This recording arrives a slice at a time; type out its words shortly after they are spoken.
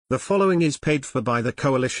The following is paid for by the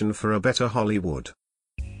Coalition for a Better Hollywood.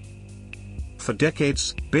 For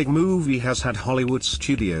decades, Big Movie has had Hollywood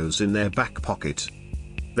studios in their back pocket.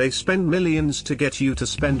 They spend millions to get you to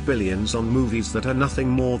spend billions on movies that are nothing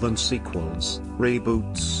more than sequels,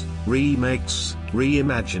 reboots, remakes,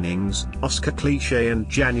 reimaginings, Oscar cliché and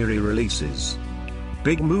January releases.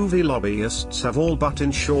 Big movie lobbyists have all but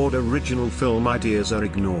ensured original film ideas are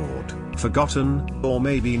ignored, forgotten, or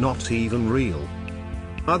maybe not even real.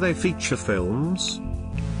 Are they feature films?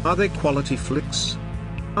 Are they quality flicks?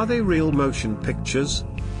 Are they real motion pictures?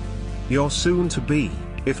 Your soon-to-be,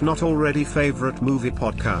 if not already favorite movie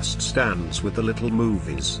podcast stands with the little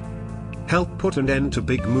movies. Help put an end to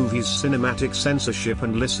Big Movie's cinematic censorship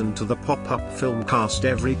and listen to the Pop-Up Filmcast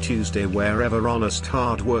every Tuesday wherever honest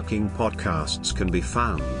hard-working podcasts can be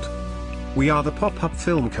found. We are the Pop-Up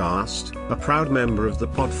Filmcast, a proud member of the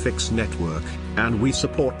Podfix network, and we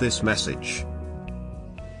support this message.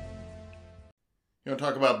 You want to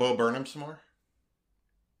talk about Bo Burnham some more?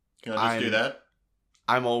 Can I just do that?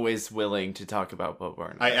 I'm always willing to talk about Bo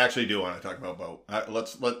Burnham. I actually do want to talk about Bo. I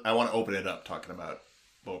want to open it up talking about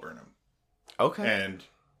Bo Burnham. Okay. And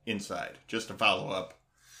Inside, just to follow up.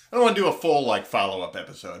 I don't want to do a full follow-up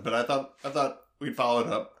episode, but I thought we'd follow it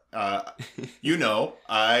up. I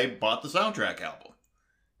bought the soundtrack album,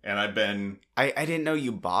 and I've been. I didn't know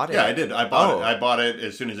you bought it. Yeah, I did. I bought it. I bought it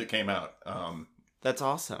as soon as it came out. That's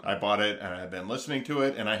awesome. I bought it, and I've been listening to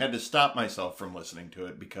it, and I had to stop myself from listening to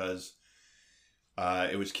it because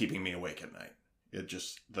it was keeping me awake at night. It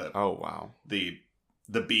just oh wow, the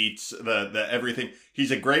beats, the everything.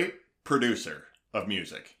 He's a great producer of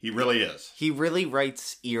music. He really is. He really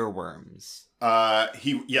writes earworms.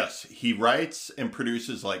 He writes and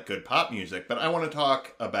produces good pop music. But I want to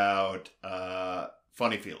talk about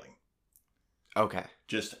 "Funny Feeling." Okay,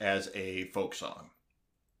 just as a folk song.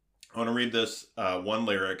 I want to read this one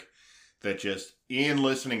lyric that just, in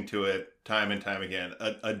listening to it time and time again,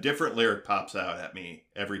 a different lyric pops out at me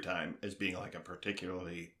every time as being a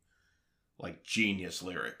particularly genius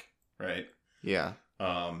lyric, right? Yeah.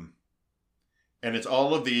 And it's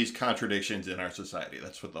all of these contradictions in our society.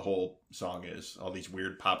 That's what the whole song is. All these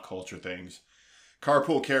weird pop culture things.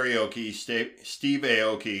 Carpool karaoke, Steve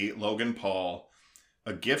Aoki, Logan Paul,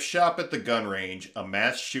 a gift shop at the gun range, a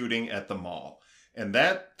mass shooting at the mall. And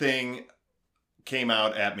that thing came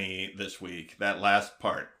out at me this week, that last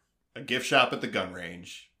part. A gift shop at the gun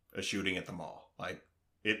range, a shooting at the mall.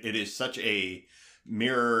 It is such a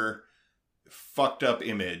mirror, fucked up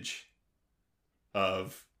image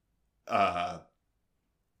of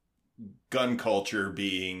gun culture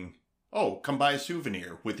being, oh, come buy a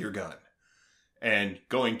souvenir with your gun. And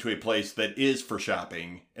going to a place that is for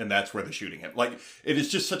shopping, and that's where the shooting happened. It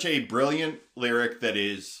is just such a brilliant lyric that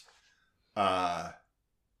is...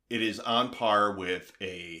 it is on par with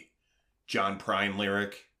a John Prine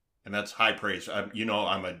lyric, and that's high praise.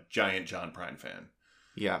 I'm a giant John Prine fan.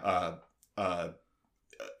 Yeah.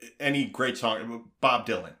 Any great song, Bob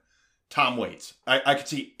Dylan, Tom Waits. I could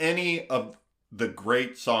see any of the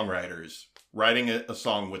great songwriters writing a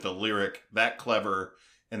song with a lyric that clever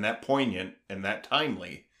and that poignant and that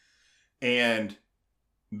timely. And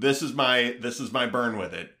this is my burn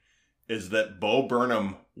with it. Is that Bo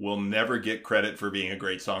Burnham will never get credit for being a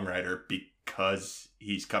great songwriter because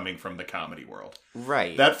he's coming from the comedy world.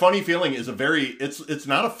 Right. That Funny Feeling is it's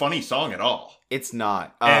not a funny song at all. It's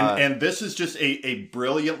not. And this is just a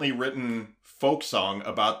brilliantly written folk song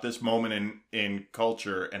about this moment in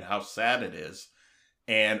culture and how sad it is.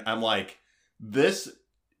 And I'm like, this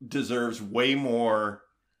deserves way more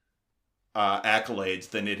accolades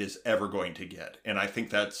than it is ever going to get. And I think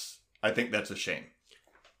that's a shame.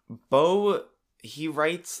 Bo, he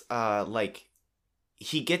writes,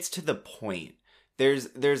 he gets to the point.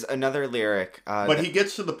 There's another lyric. But he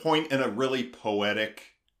gets to the point in a really poetic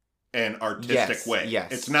and artistic way.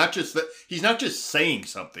 Yes. It's not just that, he's not just saying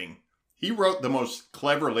something. He wrote the most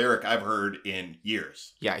clever lyric I've heard in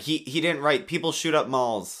years. Yeah, he didn't write, people shoot up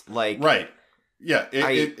malls, Right. Yeah.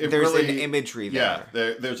 There's really, an imagery there.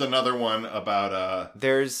 Yeah, there's another one about...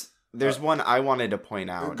 There's one I wanted to point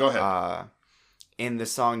out. Go ahead. In the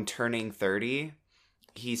song Turning 30,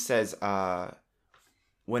 he says,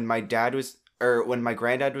 when my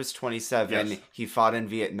granddad was 27, yes. He fought in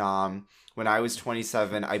Vietnam. When I was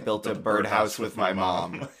 27, I built a birdhouse with my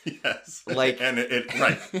mom. Yes. Right.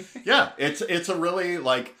 Yeah, it's a really,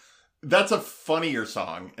 that's a funnier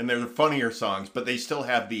song, and they're funnier songs, but they still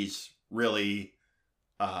have these really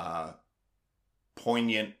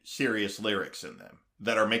poignant, serious lyrics in them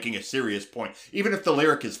that are making a serious point. Even if the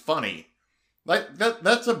lyric is funny,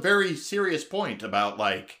 that's a very serious point about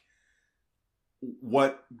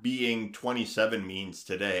what being 27 means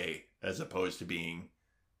today as opposed to being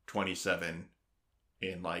 27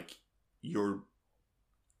 in like your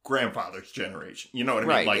grandfather's generation. You know what I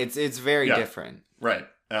mean? Right. Like, it's very different. Right.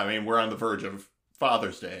 I mean, we're on the verge of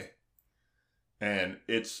Father's Day. And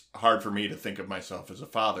it's hard for me to think of myself as a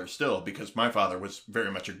father still because my father was very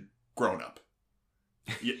much a grown-up.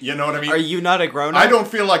 You know what I mean? Are you not a grown-up? I don't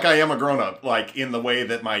feel like I am a grown-up, like in the way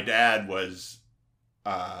that my dad was.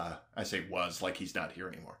 I say was, like he's not here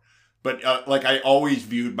anymore. But like I always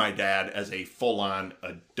viewed my dad as a full-on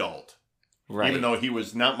adult. Right. Even though he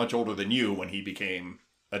was not much older than you when he became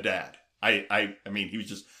a dad. I mean, he was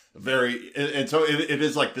just very... And so it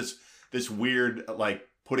is like this weird, like,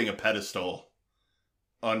 putting a pedestal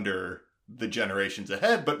under the generations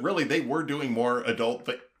ahead, but really they were doing more adult,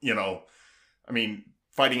 you know, I mean,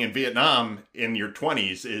 fighting in Vietnam in your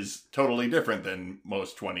 20s is totally different than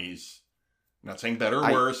most 20s. I'm not saying better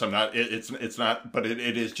or worse. I'm not, it's not, but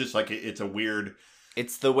it is just like, it's a weird.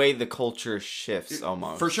 It's the way the culture shifts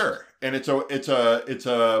almost. For sure. And it's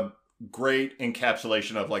a great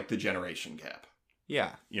encapsulation of like the generation gap.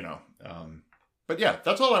 Yeah. You know, but yeah,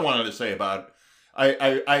 that's all I wanted to say about,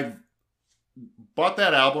 I bought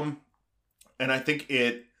that album, and I think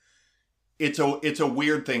it's a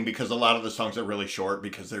weird thing because a lot of the songs are really short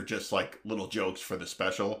because they're just like little jokes for the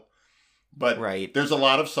special. But right. There's a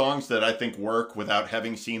lot of songs that I think work without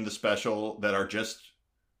having seen the special that are just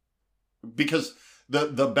because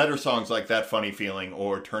the better songs like That Funny Feeling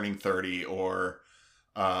or Turning 30 or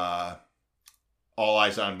All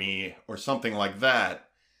Eyes on Me or something like that.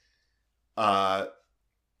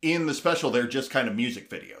 In the special, they're just kind of music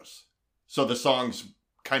videos. So the songs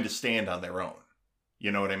kind of stand on their own.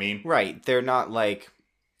 You know what I mean? Right. They're not like...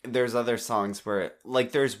 There's other songs where...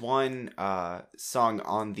 Like, there's one song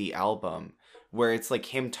on the album where it's, like,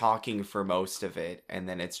 him talking for most of it. And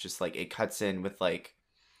then it's just, like, it cuts in with, like...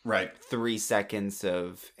 Right. 3 seconds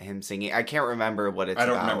of him singing. I can't remember what it's about.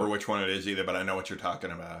 I don't remember which one it is either, but I know what you're talking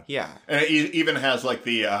about. Yeah. And it even has like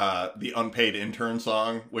the unpaid intern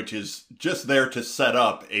song, which is just there to set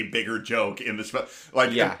up a bigger joke in this.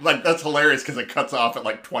 Like, yeah. Like that's hilarious because it cuts off at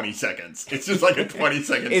like 20 seconds. It's just like a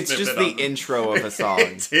 20-second It's just the intro of a song.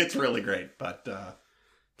 It's really great, but...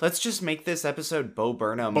 Let's just make this episode Bo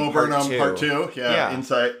Burnham Part 2. Yeah.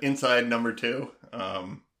 Inside number 2.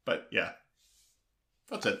 But yeah.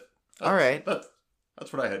 That's it. All right.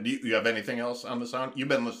 That's what I had. Do you have anything else on the sound? You've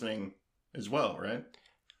been listening as well, right?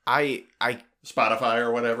 I Spotify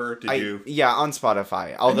or whatever. Did you? Yeah, on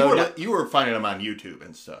Spotify. Although you were finding them on YouTube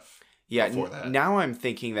and stuff. Yeah. Before that. Now I'm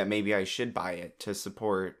thinking that maybe I should buy it to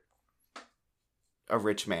support a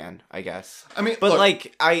rich man, I guess. I mean, but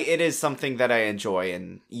look, it is something that I enjoy,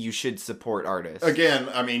 and you should support artists. Again,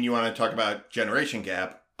 I mean, you want to talk about generation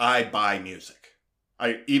gap? I buy music.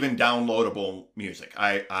 Even downloadable music.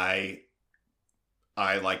 I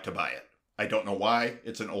like to buy it. I don't know why.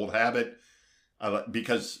 It's an old habit.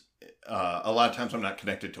 Because a lot of times I'm not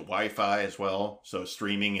connected to Wi-Fi as well. So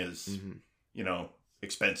streaming is,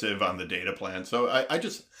 expensive on the data plan. So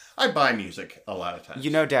I buy music a lot of times. You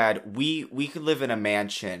know, Dad, we could live in a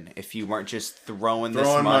mansion if you weren't just throwing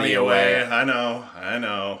this money away. I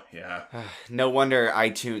know. Yeah. No wonder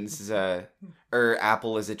iTunes or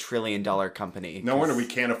Apple is $1 trillion company. No wonder we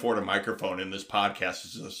can't afford a microphone in this podcast.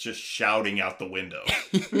 It's just shouting out the window.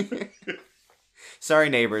 Sorry,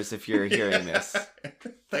 neighbors, if you're hearing this.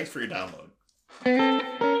 Thanks for your download.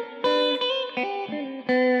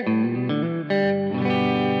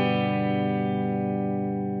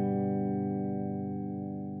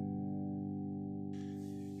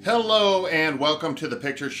 Hello and welcome to the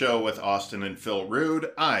Picture Show with Austin and Phil Rude.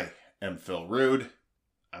 I am Phil Rude.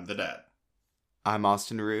 I'm the dad. I'm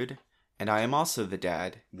Austin Rude, and I am also the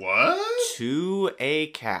dad. What? To a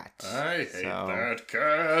cat. I hate that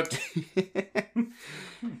cat.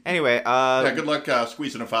 Anyway, yeah, good luck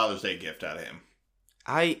squeezing a Father's Day gift out of him.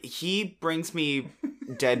 He brings me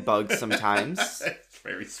dead bugs sometimes. It's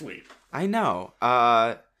very sweet. I know.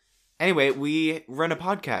 Anyway, we run a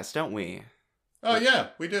podcast, don't we? Oh, yeah,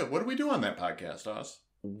 we do. What do we do on that podcast, Oz?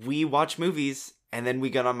 We watch movies, and then we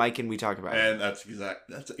get on mic and we talk about it. And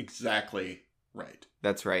that's exactly right.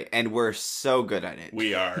 That's right. And we're so good at it.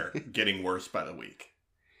 We are getting worse by the week.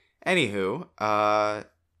 Anywho, what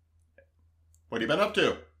have you been up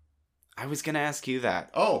to? I was going to ask you that.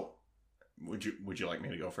 Oh, would you like me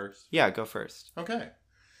to go first? Yeah, go first. Okay.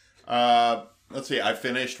 Let's see. I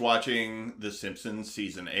finished watching The Simpsons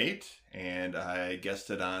season 8, and I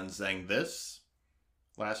guested on Zang This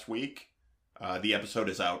last week. The episode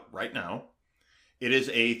is out right now. It is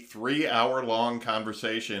a 3-hour long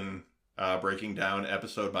conversation breaking down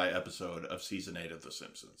episode by episode of season 8 of The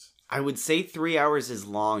Simpsons. I would say 3 hours is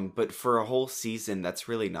long, but for a whole season, that's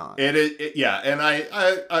really not. It is, yeah, and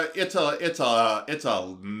it's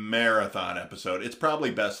a marathon episode. It's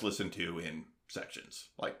probably best listened to in sections.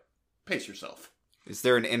 Like, pace yourself. Is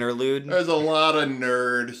there an interlude? There's a lot of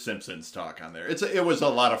nerd Simpsons talk on there. It was a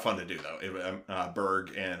lot of fun to do though.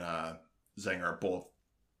 Berg and Zenger are both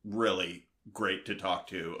really great to talk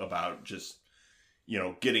to about just,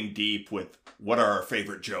 getting deep with what are our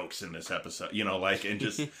favorite jokes in this episode,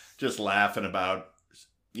 and just laughing about,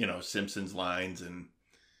 Simpsons lines and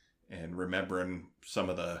remembering some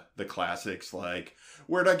of the classics, like,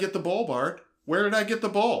 where'd I get the bowl, Bart? Where did I get the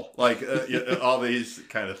bowl? Like, all these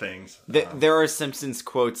kind of things. There are Simpsons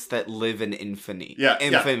quotes that live in infamy.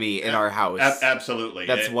 Infamy in our house. Absolutely.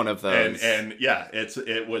 That's one of those. And yeah,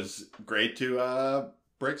 it was great to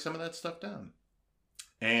break some of that stuff down.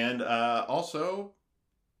 And also,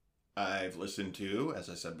 I've listened to,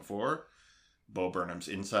 as I said before, Bo Burnham's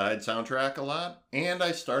Inside soundtrack a lot. And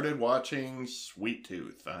I started watching Sweet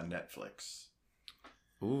Tooth on Netflix.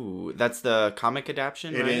 Ooh, that's the comic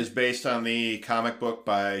adaptation, right? It is based on the comic book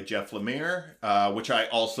by Jeff Lemire, which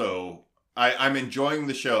I'm enjoying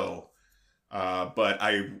the show, but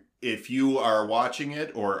if you are watching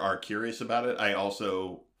it or are curious about it, I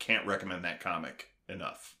also can't recommend that comic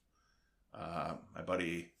enough. My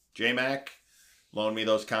buddy J-Mac loaned me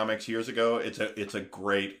those comics years ago. It's a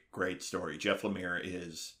great, great story. Jeff Lemire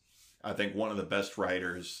is, I think, one of the best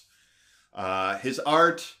writers. His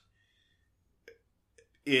art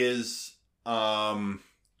is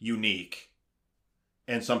unique,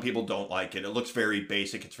 and some people don't like it. It looks very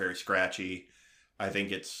basic. It's very scratchy. I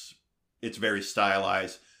think it's very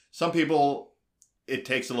stylized. Some people, it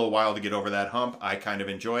takes a little while to get over that hump. I kind of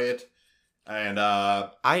enjoy it, and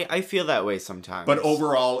I feel that way sometimes. But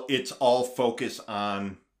overall, it's all focus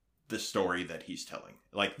on the story that he's telling.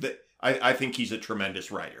 Like, I think he's a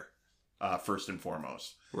tremendous writer. First and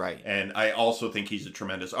foremost. Right. And I also think he's a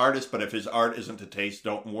tremendous artist, but if his art isn't to taste,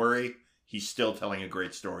 don't worry. He's still telling a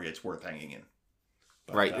great story. It's worth hanging in.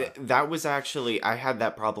 But, right. That was actually, I had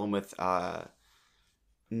that problem with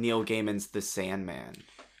Neil Gaiman's The Sandman.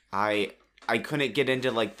 I couldn't get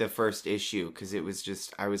into, like, the first issue because it was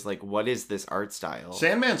just, I was like, what is this art style?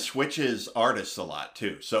 Sandman switches artists a lot,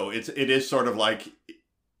 too. So it is sort of like,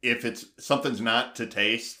 if something's not to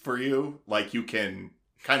taste for you, like, you can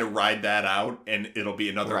kind of ride that out and it'll be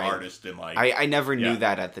another artist in, like, I never knew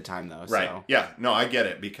that at the time though. Right. So. Yeah. No, I get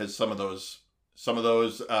it, because some of those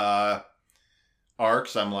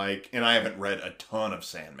arcs, I'm like, and I haven't read a ton of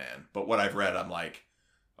Sandman, but what I've read, I'm like,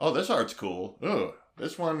 oh, this art's cool. Oh,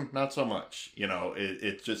 this one, not so much.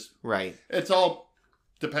 It just, right. It's all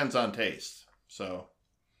depends on taste. So,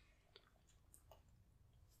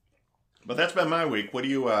 but that's been my week. What do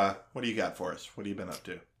you got for us? What have you been up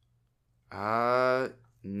to?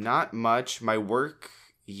 Not much. My work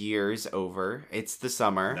year's over. It's the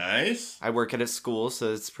summer. Nice. I work at a school,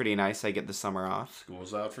 so it's pretty nice. I get the summer off.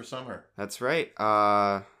 School's out for summer. That's right.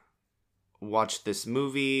 Watched this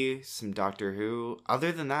movie, some Doctor Who.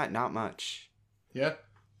 Other than that, not much. Yeah.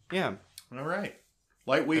 Yeah. All right.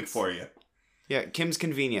 Light week for you. Yeah, Kim's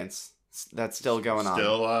Convenience. That's still going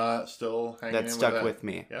on. Still hanging that in stuck with that. with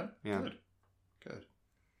me. Yeah? Yeah. Good.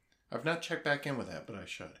 I've not checked back in with that, but I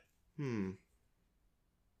should.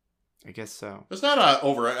 I guess so. It's not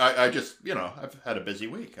over. I just, I've had a busy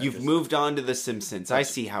week. You've moved on to The Simpsons. I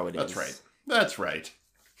see how it is. That's right.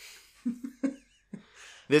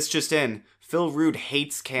 This just in. Phil Rude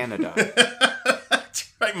hates Canada.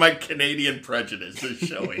 That's right. My Canadian prejudice is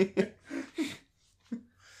showing.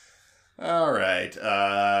 All right.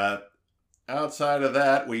 Outside of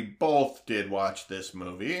that, we both did watch this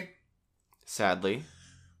movie. Sadly.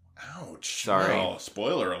 Ouch. Sorry. Oh,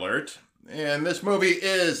 spoiler alert. And this movie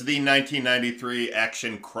is the 1993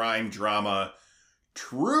 action crime drama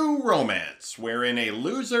True Romance, wherein a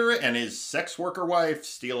loser and his sex worker wife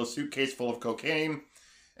steal a suitcase full of cocaine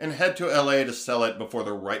and head to LA to sell it before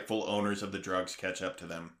the rightful owners of the drugs catch up to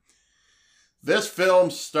them. This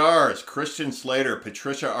film stars Christian Slater,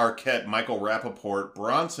 Patricia Arquette, Michael Rappaport,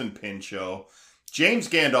 Bronson Pinchot, James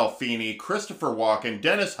Gandolfini, Christopher Walken,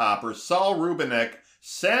 Dennis Hopper, Saul Rubinek,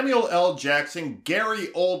 Samuel L. Jackson, Gary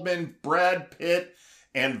Oldman, Brad Pitt,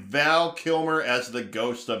 and Val Kilmer as the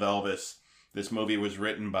ghost of Elvis. This movie was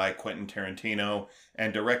written by Quentin Tarantino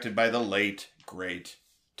and directed by the late, great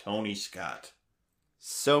Tony Scott.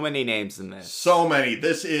 So many names in this. So many.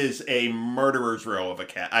 This is a murderer's row of a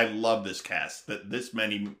cast. I love this cast. That this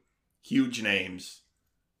many huge names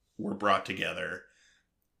were brought together.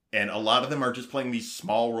 And a lot of them are just playing these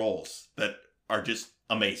small roles that are just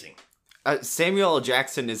amazing. Samuel L.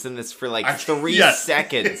 Jackson is in this for like three Yes.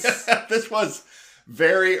 seconds. This was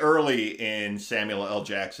very early in Samuel L.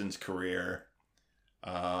 Jackson's career.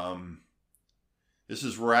 This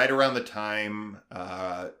is right around the time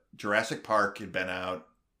Jurassic Park had been out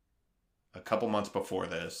a couple months before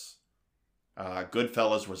this.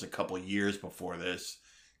 Goodfellas was a couple years before this.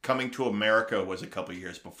 Coming to America was a couple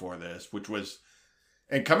years before this,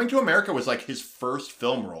 and Coming to America was like his first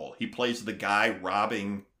film role. He plays the guy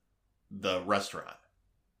robbing the restaurant.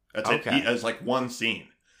 That's it. He has like one scene.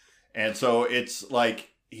 And so it's like,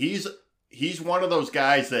 he's one of those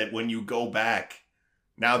guys that when you go back,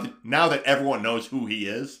 now that everyone knows who he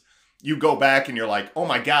is, you go back and you're like, oh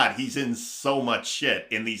my God, he's in so much shit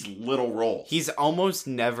in these little roles. He's almost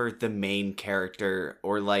never the main character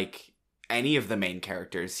or like any of the main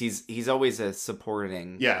characters. He's always a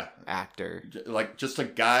supporting actor. Like just a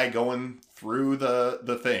guy going through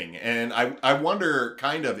the thing. And I wonder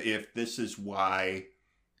kind of if this is why,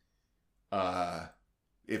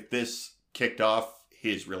 if this kicked off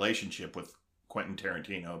his relationship with Quentin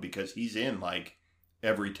Tarantino, because he's in like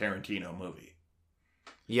every Tarantino movie.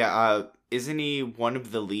 Yeah, isn't he one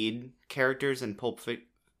of the lead characters in Pulp Fiction?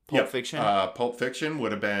 Pulp Fiction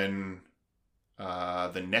would have been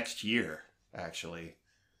the next year, actually.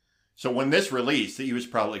 So when this released, he was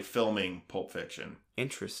probably filming Pulp Fiction.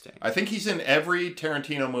 Interesting. I think he's in every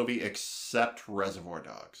Tarantino movie except Reservoir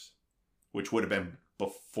Dogs, which would have been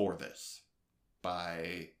before this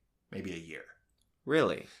by maybe a year.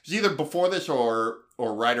 Really? It's either before this or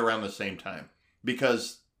right around the same time.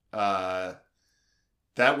 Because that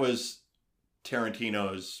was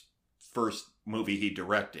Tarantino's first movie he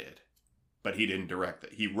directed, but he didn't direct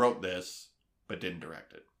it. He wrote this, but didn't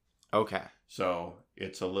direct it. Okay. So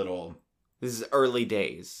it's a little... This is early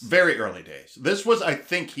days. Very early days. This was, I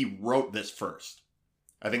think he wrote this first.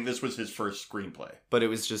 I think this was his first screenplay. But it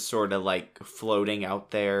was just sort of like floating out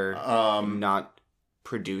there, not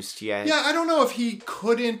produced yet. Yeah, I don't know if he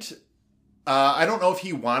couldn't... I don't know if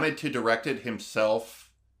he wanted to direct it himself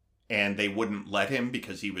and they wouldn't let him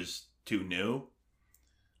because he was too new.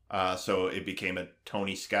 So it became a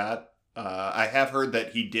Tony Scott. I have heard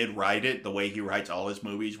that he did write it the way he writes all his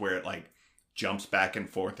movies, where it like jumps back and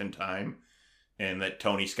forth in time. And that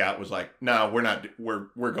Tony Scott was like, no, we're not,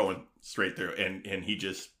 we're going straight through. And he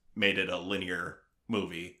just made it a linear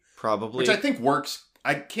movie. Probably. Which I think works.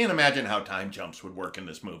 I can't imagine how time jumps would work in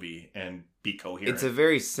this movie and be coherent. It's a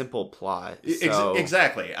very simple plot. So...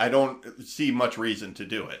 Exactly. I don't see much reason to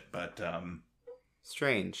do it, but...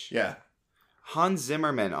 Strange. Yeah. Hans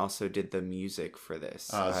Zimmerman also did the music for this.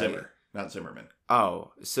 Zimmer, not Zimmerman.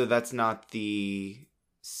 Oh, so that's not the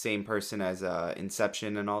same person as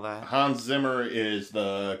Inception and all that? Hans Zimmer is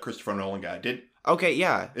the Christopher Nolan guy. Okay,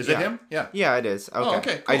 yeah. Is it him? Yeah. Yeah, it is. Okay. Oh,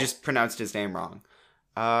 okay, cool. I just pronounced his name wrong.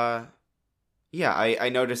 Yeah, I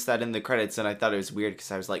noticed that in the credits, and I thought it was weird because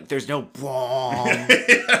I was like, "There's no bomb."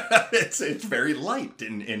 It's very light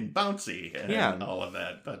and bouncy and all of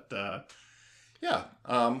that, but yeah.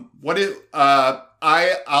 I'll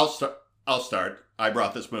start. I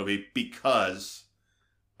brought this movie because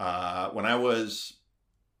when I was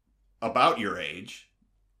about your age,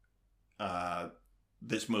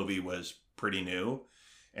 this movie was pretty new,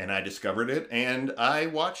 and I discovered it, and I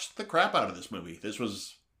watched the crap out of this movie. This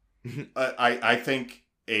was. I think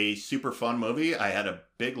a super fun movie. I had a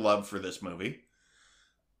big love for this movie.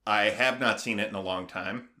 I have not seen it in a long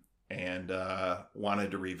time and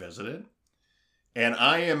wanted to revisit it. And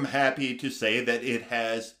I am happy to say that it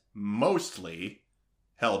has mostly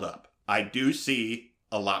held up. I do see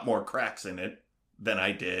a lot more cracks in it than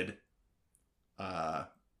I did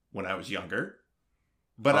when I was younger.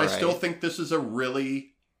 But I still think this is a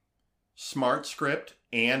really smart script,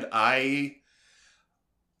 and I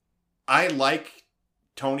like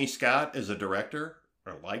Tony Scott as a director,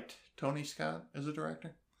 or liked Tony Scott as a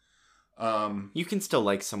director. You can still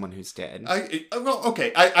like someone who's dead. I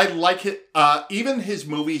like it. Even his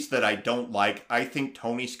movies that I don't like, I think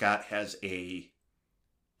Tony Scott has a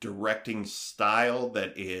directing style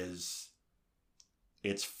that it's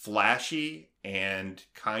flashy and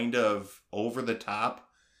kind of over the top,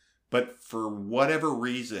 but for whatever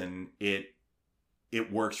reason, it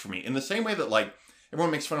works for me. In the same way that like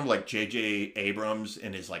everyone makes fun of like J.J. Abrams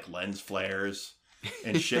and his like lens flares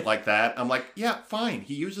and shit like that. I'm like, yeah, fine.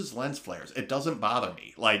 He uses lens flares. It doesn't bother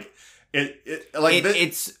me. Like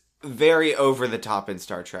it's very over the top in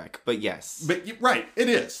Star Trek, but yes. But right, it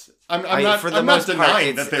is. I'm not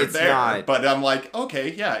denying that they're there, not... but I'm like,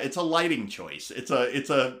 okay, yeah, it's a lighting choice. It's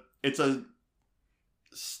a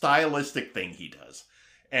stylistic thing he does.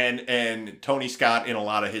 And Tony Scott in a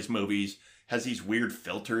lot of his movies has these weird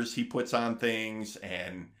filters he puts on things,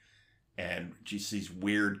 and and just these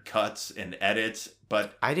weird cuts and edits.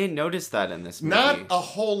 But I didn't notice that in this movie. not a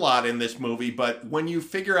whole lot in this movie, but when you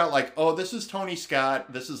figure out like, oh, this is Tony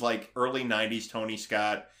Scott, this is like early 90s Tony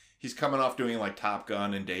Scott. He's coming off doing like Top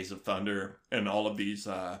Gun and Days of Thunder and all of these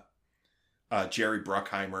Jerry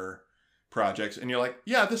Bruckheimer projects. And you're like,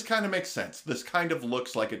 yeah, this kind of makes sense. This kind of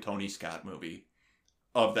looks like a Tony Scott movie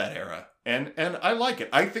of that era. And I like it.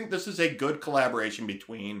 I think this is a good collaboration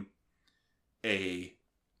between a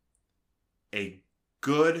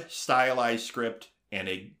good stylized script and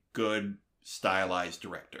a good stylized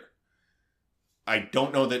director. I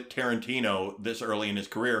don't know that Tarantino, this early in his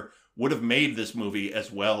career, would have made this movie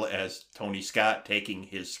as well as Tony Scott taking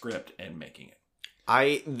his script and making it.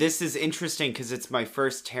 This is interesting because it's my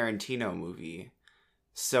first Tarantino movie.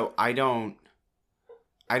 So I don't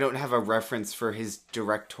have a reference for his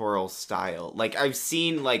directorial style. Like, I've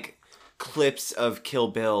seen, like, clips of Kill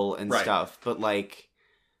Bill and stuff, but, like,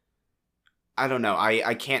 I don't know.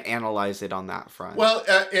 I can't analyze it on that front. Well,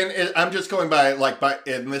 and I'm just going by, like,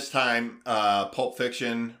 in this time, Pulp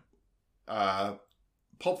Fiction and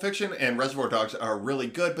Reservoir Dogs are really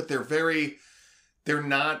good, but they're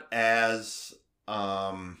not as,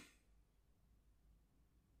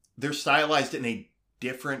 they're stylized in a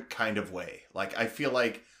different kind of way. Like, I feel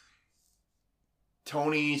like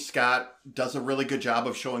Tony Scott does a really good job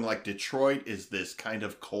of showing like Detroit is this kind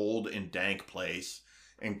of cold and dank place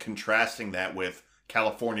and contrasting that with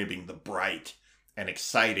California being the bright and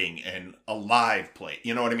exciting and alive place.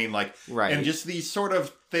 You know what I mean? Like, right. And just these sort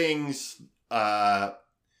of things that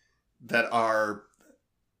are,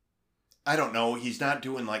 I don't know, he's not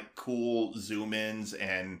doing like cool zoom ins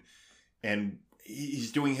and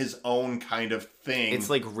he's doing his own kind of thing. It's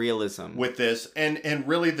like realism with this. And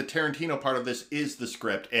really the Tarantino part of this is the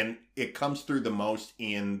script, and it comes through the most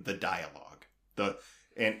in the dialogue.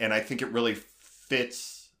 And I think it really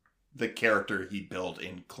fits the character he built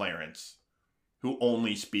in Clarence, who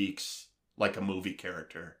only speaks like a movie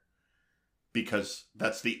character because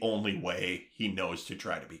that's the only way he knows to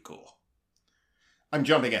try to be cool. I'm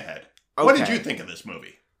jumping ahead. Okay. What did you think of this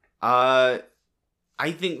movie?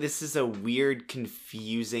 I think this is a weird,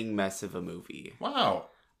 confusing mess of a movie. Wow.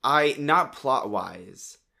 Not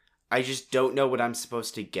plot-wise. I just don't know what I'm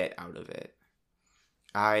supposed to get out of it.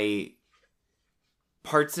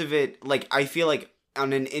 Parts of it, like, I feel like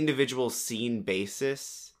on an individual scene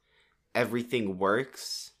basis, everything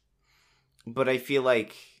works. But I feel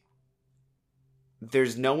like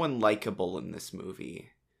there's no one likable in this movie.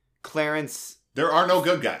 Clarence... There are no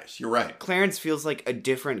good guys. You're right. Clarence feels like a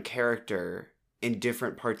different character in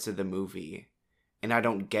different parts of the movie, and I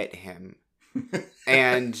don't get him.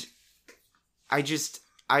 And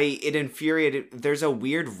it infuriated. There's a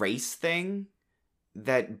weird race thing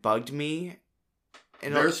that bugged me.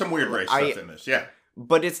 And there's some weird race stuff in this, yeah.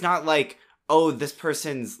 But it's not like, oh, this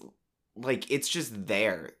person's, like, it's just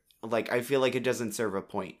there. Like, I feel like it doesn't serve a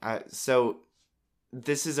point. So,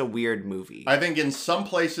 this is a weird movie. I think in some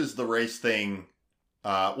places the race thing,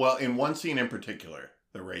 in one scene in particular,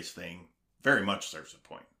 the race thing very much serves a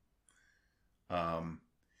point.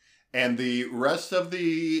 And the rest of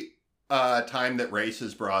the time that race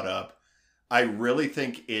is brought up, I really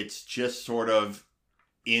think it's just sort of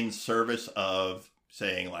in service of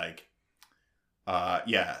saying like,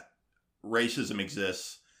 racism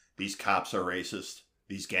exists. These cops are racist.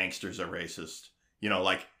 These gangsters are racist. You know,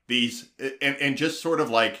 like these, and just sort of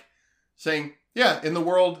like saying, yeah, in the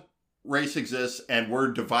world, race exists, and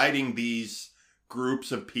we're dividing these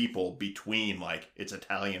groups of people between, like, it's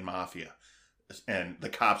Italian mafia, and the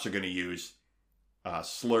cops are going to use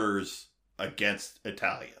slurs against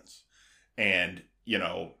Italians, and, you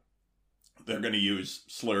know, they're going to use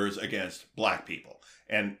slurs against black people,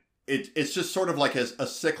 and it's just sort of like a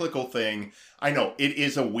cyclical thing. I know, it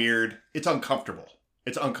is it's uncomfortable.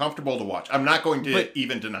 It's uncomfortable to watch. I'm not going to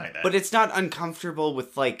even deny that. But it's not uncomfortable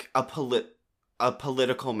with, like, a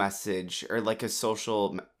political message or like a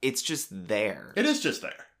social, it's just there. It is just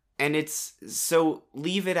there. And so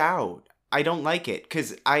leave it out. I don't like it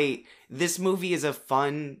because this movie is a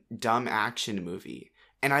fun, dumb action movie.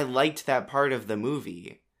 And I liked that part of the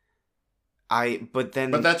movie. But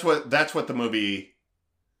that's what the movie,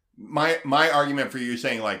 my argument for you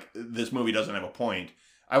saying like this movie doesn't have a point,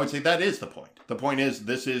 I would say that is the point. The point is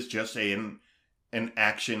this is just an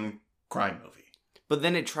action crime movie. But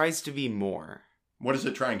then it tries to be more. What is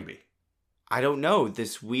it trying to be? I don't know.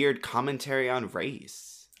 This weird commentary on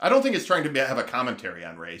race. I don't think it's trying to have a commentary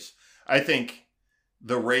on race. I think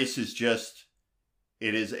the race is just,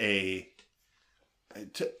 it is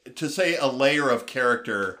to say a layer of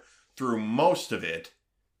character through most of it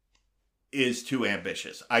is too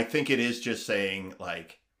ambitious. I think it is just saying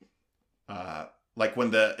like, like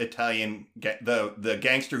when the Italian, the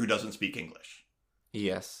gangster who doesn't speak English.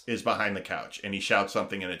 Yes. Is behind the couch and he shouts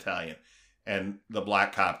something in Italian. And the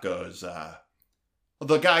black cop goes,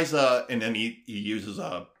 the guy's, and then he uses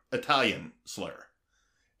a Italian slur.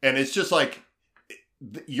 And it's just like,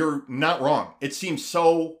 you're not wrong. It seems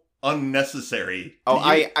so unnecessary. Oh,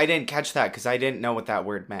 I didn't catch that because I didn't know what that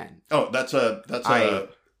word meant. Oh, that's a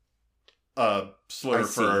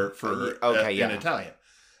slur for in Italian.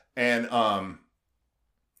 And,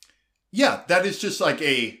 yeah, that is just like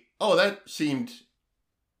that seemed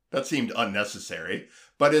unnecessary.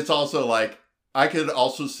 But it's also like, I could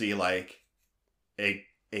also see like a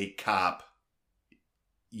cop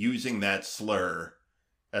using that slur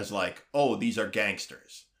as like, oh, these are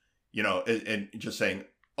gangsters, you know, and just saying,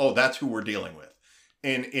 oh, that's who we're dealing with,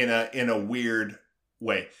 in a weird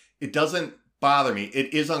way. It doesn't bother me.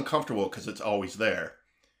 It is uncomfortable because it's always there.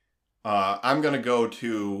 I'm gonna go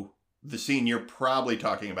to the scene you're probably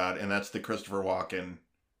talking about, and that's the Christopher Walken,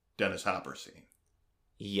 Dennis Hopper scene.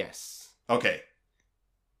 Yes. Okay.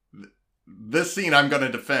 This scene I'm going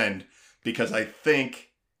to defend because I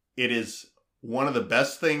think it is one of the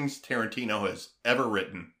best things Tarantino has ever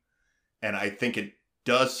written. And I think it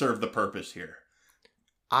does serve the purpose here.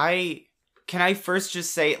 Can I first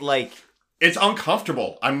just say, like... It's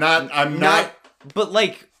uncomfortable. I'm not... But,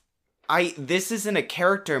 like, this isn't a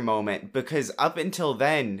character moment because up until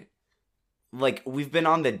then, like, we've been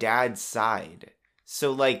on the dad's side.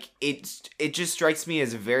 So, like, it just strikes me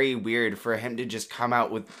as very weird for him to just come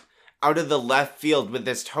out of the left field with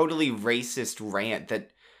this totally racist rant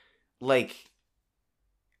that, like,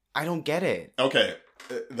 I don't get it. Okay,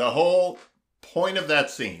 the whole point of that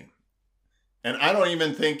scene, and I don't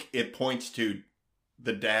even think it points to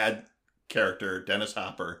the dad character, Dennis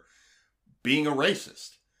Hopper, being a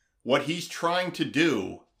racist. What he's trying to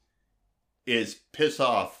do is piss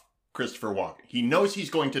off Christopher Walken. He knows he's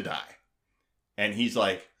going to die. And he's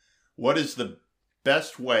like, what is the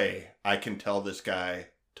best way I can tell this guy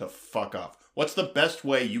to fuck off? What's the best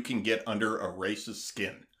way you can get under a racist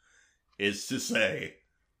skin? Is to say,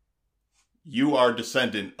 you are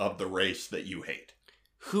descendant of the race that you hate.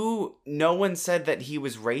 No one said that he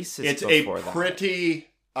was racist before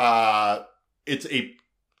that. It's a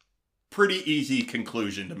pretty easy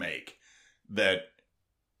conclusion to make that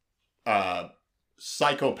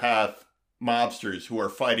psychopath mobsters who are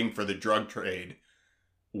fighting for the drug trade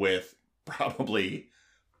with probably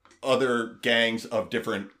other gangs of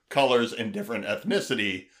different colors and different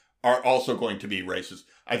ethnicity are also going to be racist.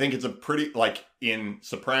 I think it's a pretty, like in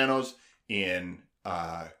Sopranos, in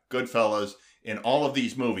Goodfellas, in all of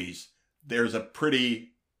these movies, there's a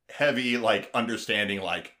pretty heavy like understanding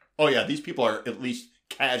like, oh yeah, these people are at least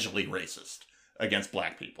casually racist against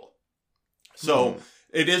black people. So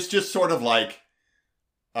it is just sort of like,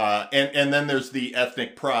 and then there's the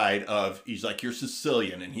ethnic pride of, he's like, you're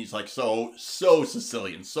Sicilian. And he's like, so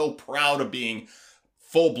Sicilian, so proud of being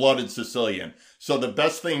full-blooded Sicilian. So the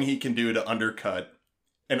best thing he can do to undercut,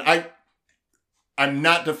 and I'm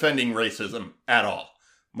not defending racism at all.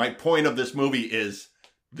 My point of this movie is,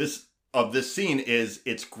 this scene is,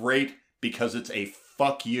 it's great because it's a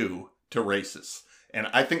fuck you to racists. And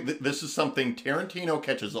I think that this is something Tarantino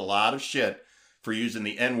catches a lot of shit for using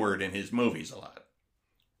the N-word in his movies a lot.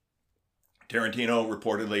 Tarantino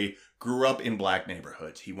reportedly grew up in black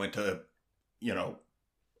neighborhoods. He went to,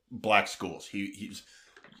 black schools. He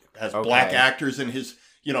has black actors in his,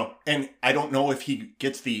 and I don't know if he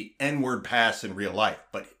gets the N-word pass in real life,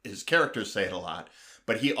 but his characters say it a lot.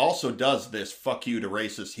 But he also does this fuck you to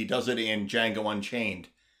racists. He does it in Django Unchained.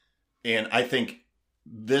 And I think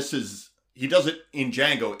he does it in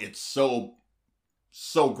Django. It's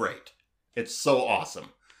so great. It's so awesome.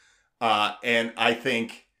 And I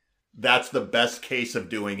think that's the best case of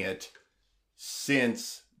doing it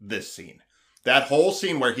since this scene. That whole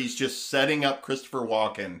scene where he's just setting up Christopher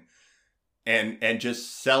Walken and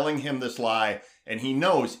just selling him this lie. And he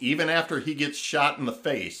knows, even after he gets shot in the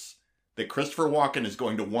face, that Christopher Walken is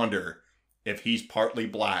going to wonder if he's partly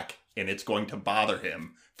black, and it's going to bother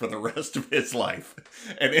him for the rest of his life.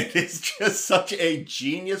 And it is just such a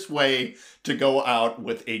genius way to go out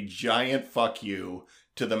with a giant fuck you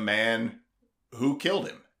to the man who killed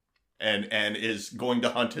him and is going to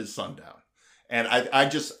hunt his son down. And I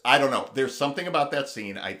don't know. There's something about that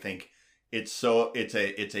scene. I think it's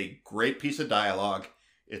a great piece of dialogue.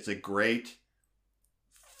 It's a great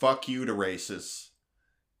fuck you to racists.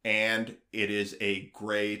 And it is a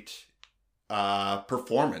great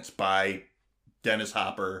performance by Dennis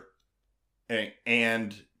Hopper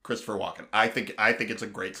and Christopher Walken. I think it's a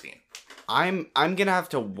great scene. I'm gonna have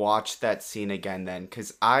to watch that scene again then,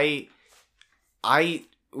 because I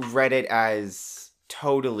read it as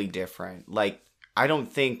totally different. Like, I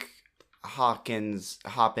don't think Hoppins,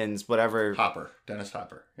 whatever. Dennis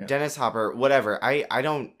Hopper. Yeah. Dennis Hopper, whatever. I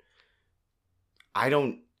don't.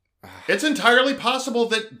 It's entirely possible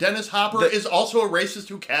that Dennis Hopper is also a racist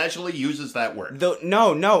who casually uses that word.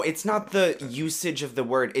 No, it's not the usage of the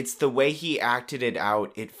word. It's the way he acted it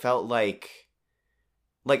out. It felt like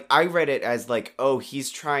I read it as like, oh,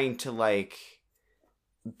 he's trying to like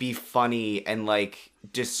be funny and like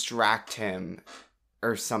distract him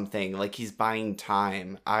or something. Like he's buying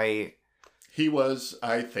time. He was,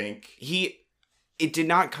 I think. It did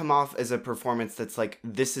not come off as a performance that's like,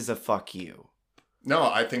 this is a fuck you. No,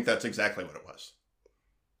 I think that's exactly what it was.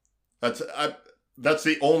 That's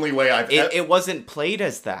the only way it wasn't played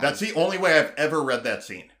as that. That's the only way I've ever read that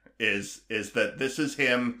scene. Is that this is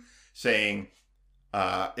him saying,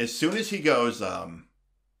 as soon as he goes,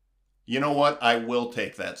 you know what? I will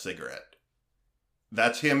take that cigarette.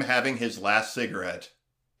 That's him having his last cigarette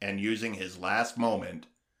and using his last moment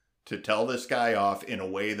to tell this guy off in a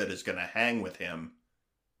way that is going to hang with him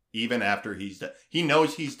even after he's dead. He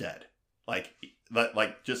knows he's dead.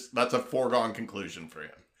 That's a foregone conclusion for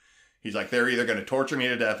him. He's like, they're either going to torture me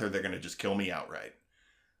to death or they're going to just kill me outright.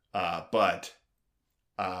 But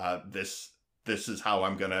this is how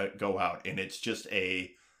I'm going to go out. And it's just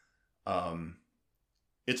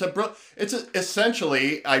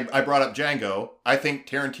essentially, I brought up Django. I think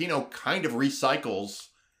Tarantino kind of recycles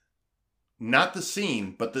not the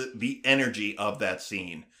scene, but the energy of that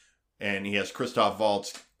scene. And he has Christoph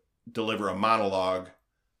Waltz deliver a monologue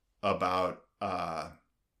about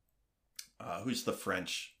who's the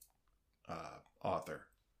French author?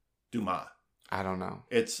 Dumas. I don't know.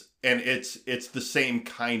 It's the same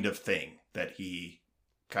kind of thing that he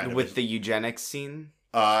kind of with the eugenics scene.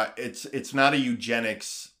 It's not a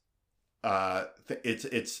eugenics.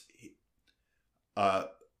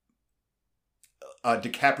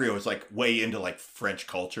 DiCaprio is like way into like French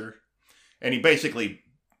culture, and he basically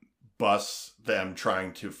busts them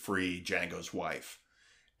trying to free Django's wife.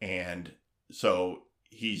 And so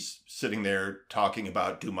he's sitting there talking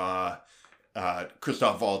about Dumas,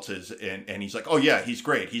 Christoph Waltz and he's like, oh yeah, he's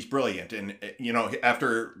great. He's brilliant. And, you know,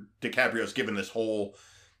 after DiCaprio's given this whole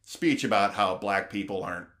speech about how black people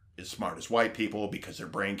aren't as smart as white people because their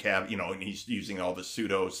brain and he's using all the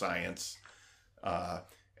pseudoscience.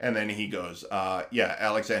 And then he goes, yeah,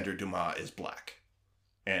 Alexander Dumas is black.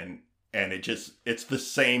 And it's the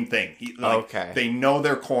same thing. Okay. They know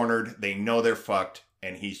they're cornered. They know they're fucked.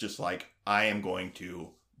 And he's just like, I am going to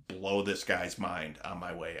blow this guy's mind on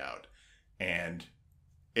my way out. And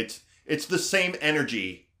it's the same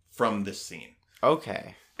energy from this scene.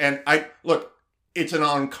 Okay. And it's an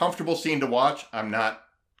uncomfortable scene to watch. I'm not.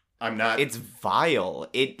 It's vile.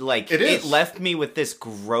 It is. It left me with this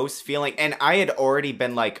gross feeling. And I had already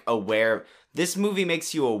been like aware. This movie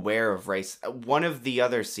makes you aware of race. One of the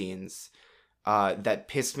other scenes that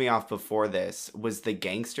pissed me off before this was the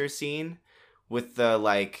gangster scene with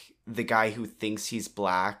the guy who thinks he's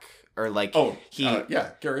black or like Gary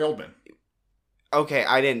Oldman. Okay,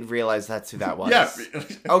 I didn't realize that's who that was. Yeah.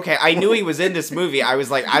 Okay, I knew he was in this movie. I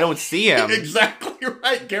was like, I don't see him. Exactly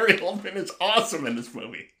right. Gary Oldman is awesome in this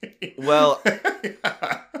movie. Well,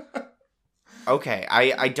 okay,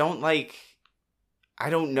 I don't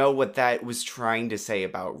know what that was trying to say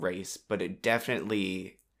about race, but it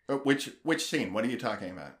definitely... Which scene? What are you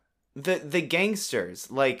talking about? The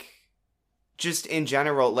gangsters, like, just in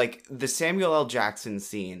general, like, the Samuel L. Jackson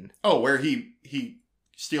scene. Oh, where he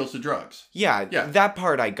steals the drugs. Yeah, that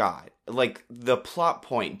part I got. Like, the plot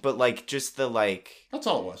point, but, like, just the, like... That's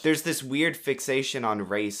all it was. There's this weird fixation on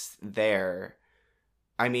race there.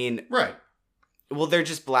 I mean... Right. Well, they're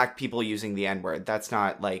just black people using the N-word. That's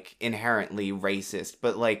not, like, inherently racist.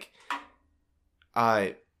 But, like,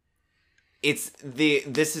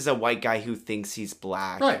 this is a white guy who thinks he's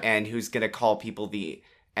black. Right. And who's gonna call people the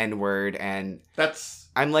N-word, and... That's...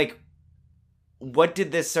 I'm like... What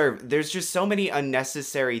did this serve? There's just so many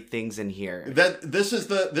unnecessary things in here.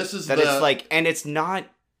 It's like, and it's not,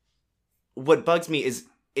 what bugs me is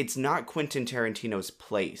it's not Quentin Tarantino's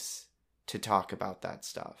place to talk about that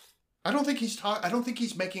stuff. I don't think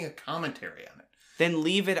he's making a commentary on it. Then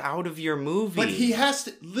leave it out of your movie. But he has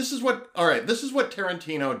to, this is what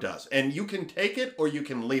Tarantino does. And you can take it or you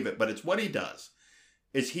can leave it, but it's what he does.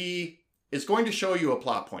 He is going to show you a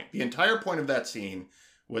plot point. The entire point of that scene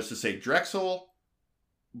was to say Drexel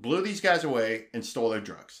blew these guys away and stole their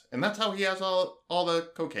drugs. And that's how he has all the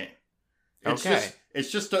cocaine. It's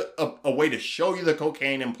just a way to show you the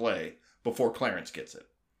cocaine in play before Clarence gets it.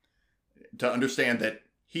 To understand that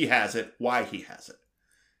he has it, why he has it.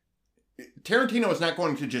 Tarantino is not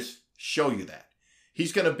going to just show you that.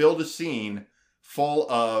 He's going to build a scene full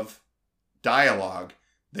of dialogue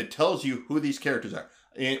that tells you who these characters are.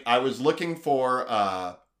 I was looking for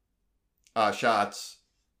shots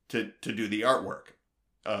to do the artwork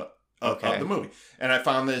of the movie, and I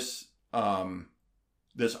found this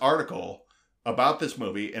this article about this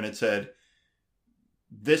movie, and it said,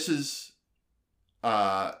 "This is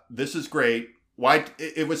great." Why?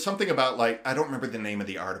 It was something about, like, I don't remember the name of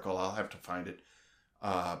the article. I'll have to find it.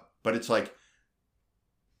 But it's like,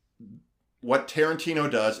 what Tarantino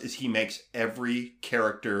does is he makes every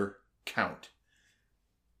character count.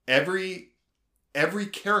 Every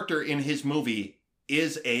character in his movie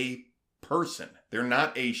is a person. They're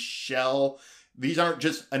not a shell. These aren't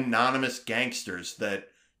just anonymous gangsters that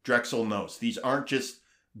Drexel knows. These aren't just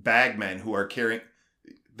bagmen who are carrying...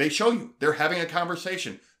 They show you. They're having a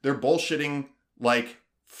conversation. They're bullshitting like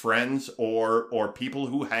friends or people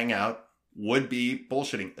who hang out would be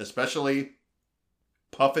bullshitting. Especially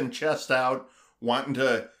puffing chest out, wanting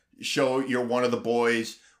to show you're one of the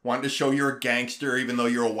boys, wanting to show you're a gangster even though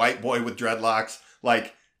you're a white boy with dreadlocks.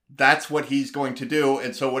 Like, that's what he's going to do.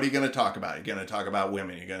 And so what are you going to talk about? You're going to talk about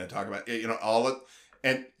women. You're going to talk about, all of...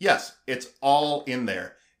 And yes, it's all in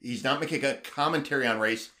there. He's not making a commentary on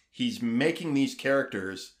race. He's making these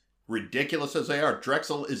characters, ridiculous as they are.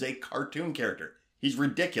 Drexel is a cartoon character. He's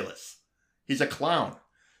ridiculous. He's a clown.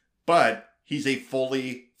 But he's a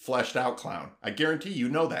fully fleshed out clown. I guarantee you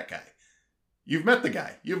know that guy. You've met the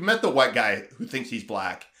guy. You've met the white guy who thinks he's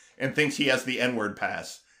black and thinks he has the N-word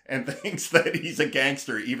pass and thinks that he's a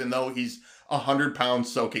gangster even though he's 100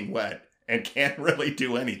 pounds soaking wet and can't really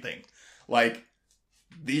do anything. Like,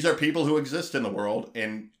 these are people who exist in the world,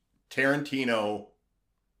 and Tarantino,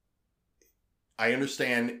 I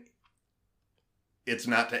understand it's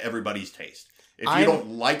not to everybody's taste. If you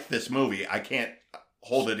don't like this movie, I can't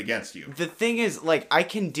hold it against you. The thing is, like, I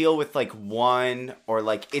can deal with, like, one, or,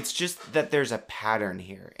 like, it's just that there's a pattern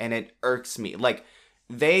here, and it irks me. Like,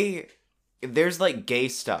 there's, like, gay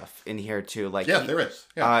stuff in here, too. Like, yeah, there is.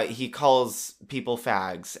 Yeah. He calls people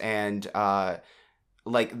fags, and,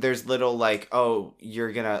 like, there's little, like, oh,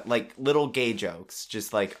 you're gonna, like, little gay jokes.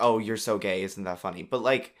 Just like, oh, you're so gay, isn't that funny? But,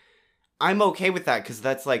 like, I'm okay with that, because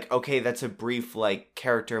that's, like, okay, that's a brief, like,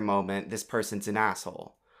 character moment. This person's an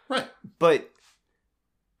asshole. Right. But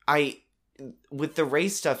with the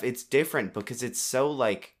race stuff, it's different, because it's so,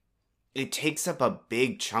 like, it takes up a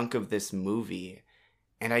big chunk of this movie,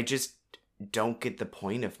 and I just don't get the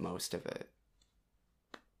point of most of it.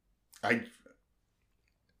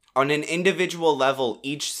 On an individual level,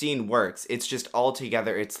 each scene works. It's just all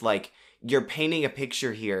together. It's like, you're painting a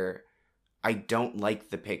picture here. I don't like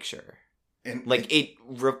the picture. And like, it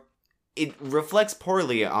reflects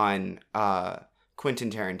poorly on Quentin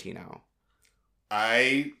Tarantino.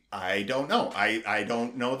 I don't know. I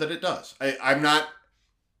don't know that it does. I'm not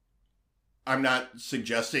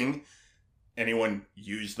suggesting anyone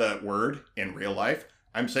use that word in real life.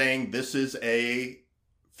 I'm saying this is a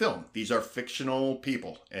film. These are fictional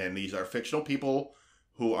people, and these are fictional people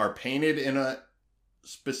who are painted in a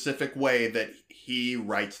specific way that he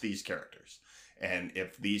writes these characters. And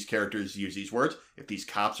if these characters use these words, if these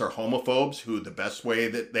cops are homophobes, who the best way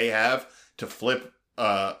that they have to flip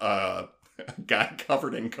a guy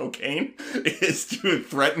covered in cocaine is to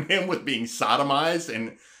threaten him with being sodomized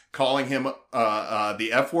and calling him the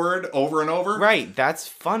F word over and over. Right, that's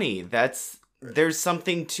funny. There's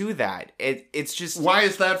something to that. It's just... Why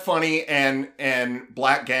is that funny, and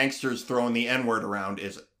black gangsters throwing the N-word around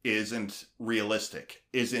isn't realistic,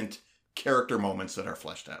 isn't character moments that are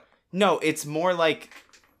fleshed out? No, it's more like...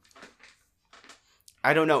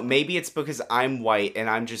 I don't know, maybe it's because I'm white and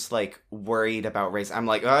I'm just, like, worried about race. I'm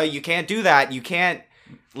like, oh, you can't do that. You can't,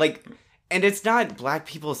 like... And it's not black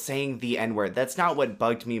people saying the N-word. That's not what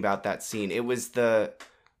bugged me about that scene. It was the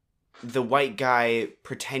white guy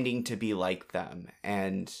pretending to be like them.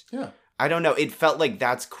 And yeah. I don't know. It felt like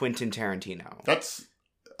that's Quentin Tarantino. That's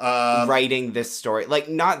writing this story. Like,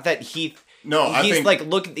 not that he's like,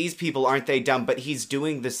 look at these people, aren't they dumb? But he's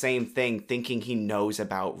doing the same thing, thinking he knows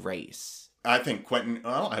about race. I think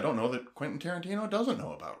I don't know that Quentin Tarantino doesn't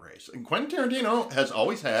know about race. And Quentin Tarantino has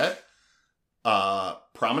always had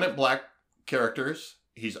prominent black characters.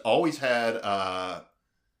 He's always had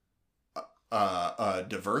a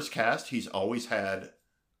diverse cast. He's always had,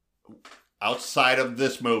 outside of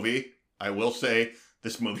this movie, I will say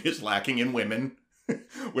this movie is lacking in women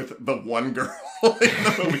with the one girl in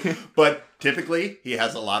the movie. But typically, he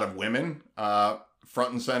has a lot of women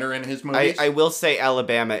front and center in his movies. I will say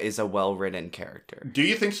Alabama is a well-written character. Do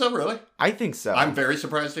you think so, really? I think so. I'm very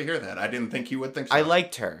surprised to hear that. I didn't think you would think so. I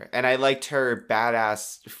liked her, and I liked her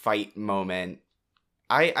badass fight moment.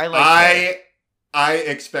 I liked her. I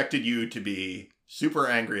expected you to be super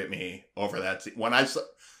angry at me over that scene. When I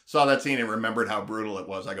saw that scene and remembered how brutal it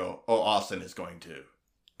was, I go, oh, Austin is going to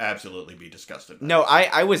absolutely be disgusted by No,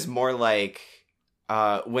 I was more like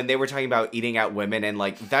when they were talking about eating out women and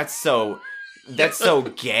like that's so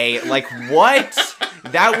gay. Like what?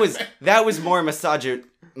 That was more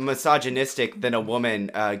misogynistic than a woman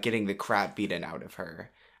getting the crap beaten out of her.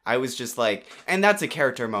 I was just like, and that's a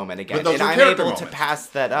character moment again, and I'm able to pass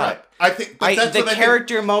that up. Right. I think the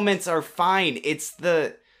character moments are fine. It's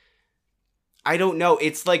I don't know.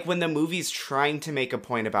 It's like when the movie's trying to make a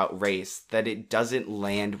point about race that it doesn't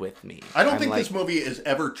land with me. I don't think this movie is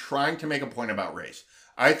ever trying to make a point about race.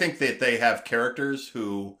 I think that they have characters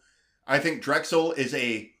who... I think Drexel is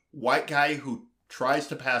a white guy who tries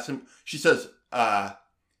to pass him. She says,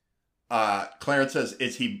 Clarence says,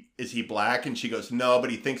 is he black? And she goes, no,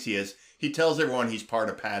 but he thinks he is. He tells everyone he's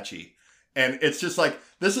part Apache. And it's just like,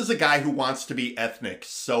 this is a guy who wants to be ethnic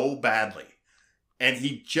so badly. And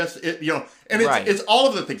he just, and it's all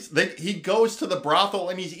of the things. He goes to the brothel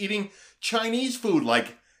and he's eating Chinese food.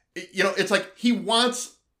 Like, it's like he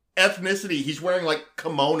wants ethnicity. He's wearing like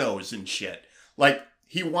kimonos and shit. Like,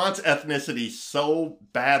 he wants ethnicity so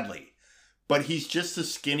badly. But he's just a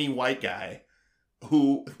skinny white guy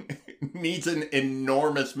who needs an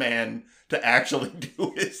enormous man to actually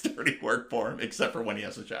do his dirty work for him, except for when he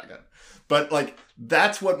has a shotgun. But, like,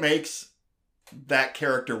 that's what makes that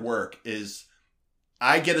character work is...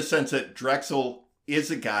 I get a sense that Drexel is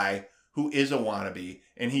a guy who is a wannabe,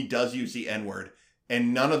 and he does use the N-word,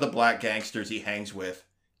 and none of the black gangsters he hangs with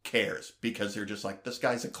cares, because they're just like, this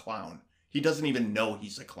guy's a clown. He doesn't even know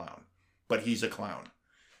he's a clown, but he's a clown.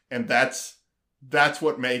 And that's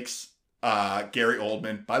what makes Gary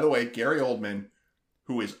Oldman, by the way, Gary Oldman,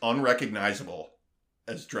 who is unrecognizable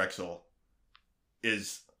as Drexel,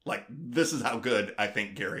 is like, this is how good I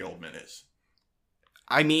think Gary Oldman is.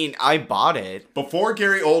 I mean, I bought it. Before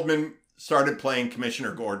Gary Oldman started playing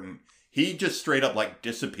Commissioner Gordon, he just straight up like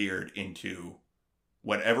disappeared into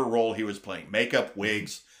whatever role he was playing. Makeup,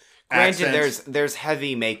 wigs, Granted, accents. there's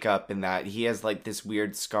heavy makeup in that. He has like this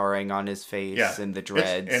weird scarring on his face and the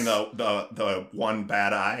dreads. And the one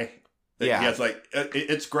bad eye. He has like,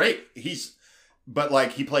 it's great. But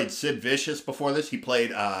like he played Sid Vicious before this. He played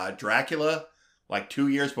Dracula like 2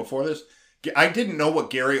 years before this. I didn't know what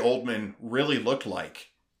Gary Oldman really looked like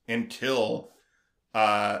until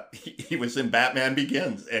he was in Batman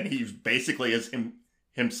Begins, and he basically is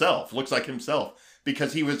himself, looks like himself,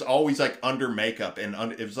 because he was always like under makeup, and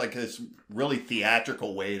it was like this really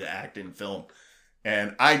theatrical way to act in film.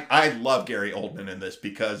 And I love Gary Oldman in this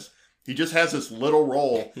because he just has this little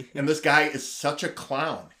role, and this guy is such a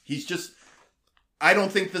clown. He's just, I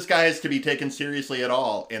don't think this guy is to be taken seriously at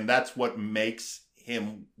all, and that's what makes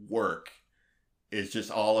him work. Is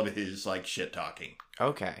just all of his, like, shit-talking.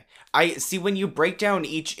 Okay. I see, when you break down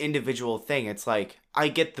each individual thing, it's like, I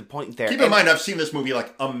get the point there. Keep in mind, I've seen this movie,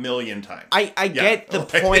 like, a million times. I get the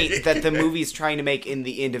point that the movie's trying to make in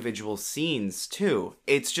the individual scenes, too.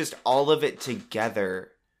 It's just all of it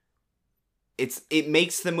together. It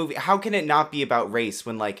makes the movie... How can it not be about race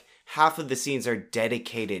when, like, half of the scenes are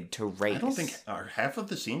dedicated to race? I don't think... Are half of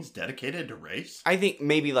the scenes dedicated to race? I think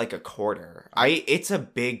maybe like a quarter. It's a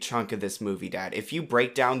big chunk of this movie, Dad. If you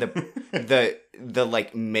break down the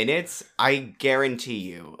like minutes, I guarantee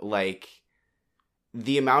you, like,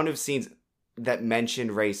 the amount of scenes that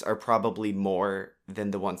mention race are probably more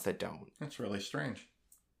than the ones that don't. That's really strange.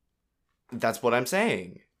 That's what I'm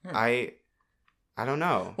saying. I don't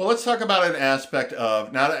know. Well, let's talk about an aspect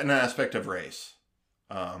of... Not an aspect of race.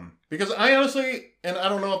 Because I honestly, and I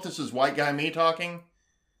don't know if this is white guy me talking,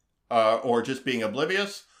 or just being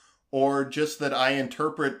oblivious, or just that I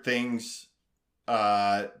interpret things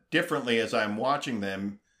differently as I'm watching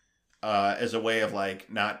them, as a way of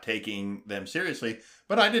like not taking them seriously.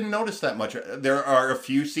 But I didn't notice that much. There are a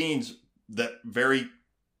few scenes that very,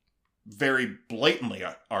 very blatantly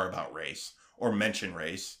are about race, or mention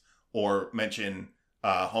race, or mention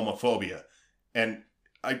homophobia, and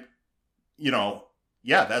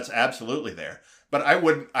yeah, that's absolutely there. But I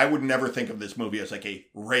would never think of this movie as like a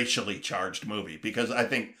racially charged movie, because I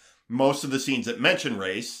think most of the scenes that mention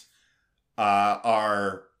race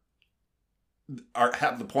have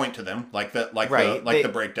the point to them, like the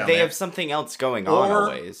breakdown. They have something else going on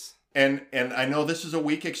always. And I know this is a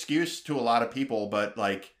weak excuse to a lot of people, but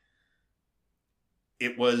like,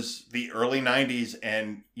 it was the early 90s,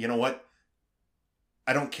 and you know what?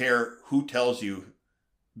 I don't care who tells you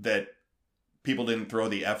that people didn't throw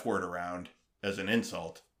the F word around as an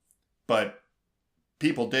insult, but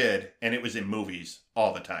people did, and it was in movies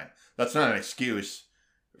all the time. That's not an excuse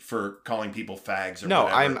for calling people fags or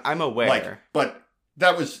whatever. No, I'm aware. But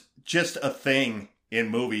that was just a thing in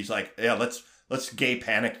movies. Like, yeah, let's gay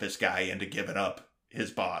panic this guy into giving up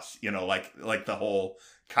his boss. You know, like the whole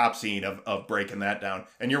cop scene of breaking that down.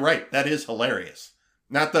 And you're right, that is hilarious.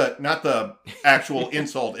 Not the actual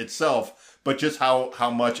insult itself, but just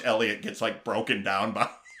how much Elliot gets like broken down by.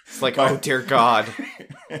 It's like, oh dear God.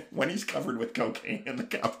 When he's covered with cocaine and the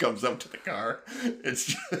cop comes up to the car, it's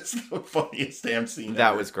just the funniest damn scene. That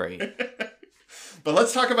ever. was great. But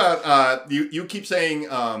let's talk about you keep saying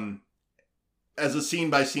as a scene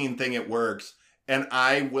by scene thing it works, and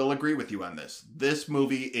I will agree with you on this. This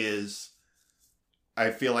movie is, I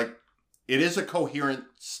feel like it is a coherent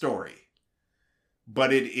story,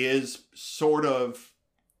 but it is sort of,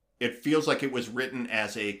 it feels like it was written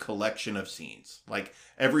as a collection of scenes. Like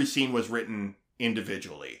every scene was written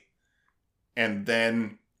individually and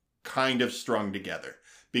then kind of strung together,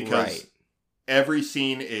 because every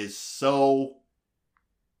scene is so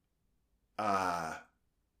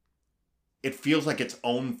it feels like its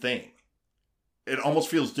own thing. It almost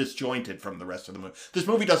feels disjointed from the rest of the movie. This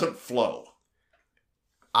movie doesn't flow.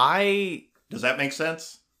 Does that make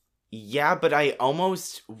sense? Yeah, but I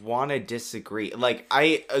almost want to disagree. Like,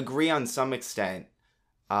 I agree on some extent.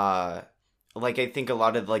 Like, I think a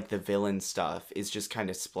lot of, like, the villain stuff is just kind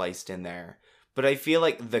of spliced in there. But I feel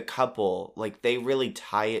like the couple, like, they really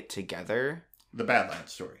tie it together. The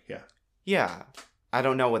Badlands story, yeah. Yeah. I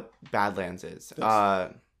don't know what Badlands is.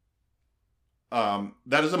 That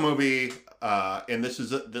is a movie, and this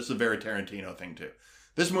is a very Tarantino thing, too.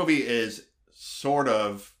 This movie is sort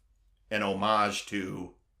of an homage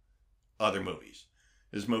to other movies.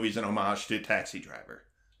 This movie's an homage to Taxi Driver.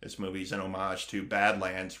 This movie's an homage to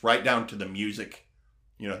Badlands, right down to the music.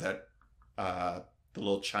 You know, that the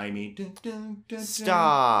little chimey. Dun, dun, dun,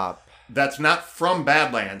 Stop. That's not from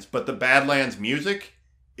Badlands, but the Badlands music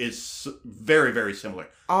is very, very similar.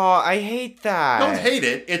 Oh, I hate that. Don't hate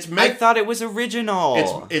it. It's meant. I thought it was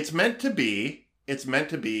original. It's meant to be. It's meant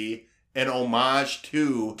to be an homage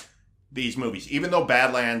to these movies, even though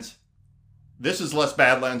Badlands. This is less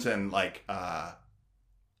Badlands than like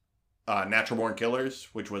Natural Born Killers,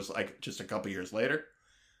 which was like just a couple years later.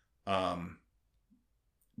 Badlands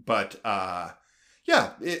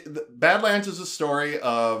is a story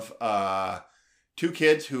of two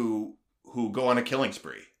kids who go on a killing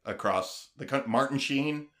spree across the country. Martin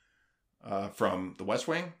Sheen from The West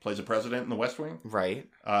Wing plays a president in The West Wing. Right.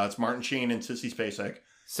 It's Martin Sheen and Sissy Spacek.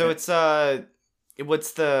 So it's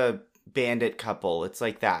what's the bandit couple? It's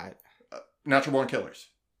like that. Natural Born Killers.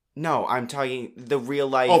 No, I'm talking the real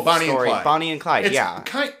life Bonnie story. And Clyde. Bonnie and Clyde, It's yeah.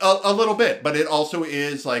 A little bit, but it also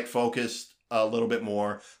is like focused a little bit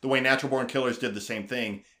more. The way Natural Born Killers did the same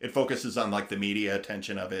thing, it focuses on like the media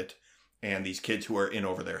attention of it and these kids who are in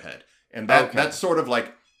over their head. And that's sort of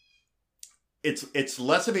like, it's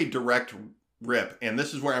less of a direct rip. And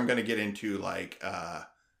this is where I'm going to get into like,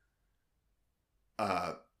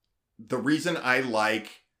 the reason I like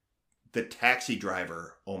the Taxi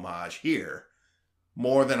Driver homage here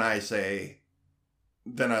more than I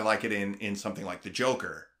like it in something like the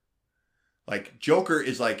Joker. Like Joker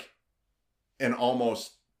is like an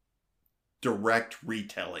almost direct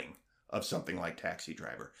retelling of something like Taxi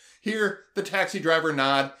Driver. Here, the Taxi Driver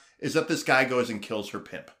nod is that this guy goes and kills her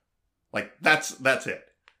pimp. Like that's it.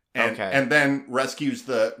 And then rescues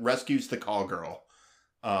the call girl.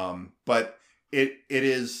 But it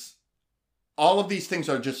is, all of these things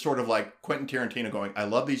are just sort of like Quentin Tarantino going, I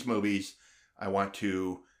love these movies. I want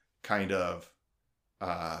to kind of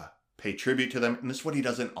pay tribute to them. And this is what he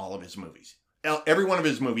does in all of his movies. Every one of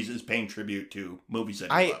his movies is paying tribute to movies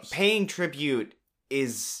that he loves. Paying tribute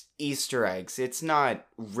is Easter eggs. It's not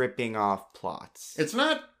ripping off plots. It's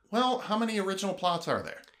not, well, how many original plots are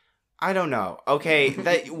there? I don't know.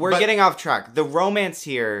 Okay, we're getting off track. The romance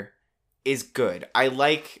here is good. I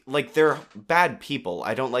like they're bad people.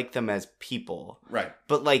 I don't like them as people. Right.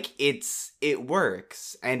 But like it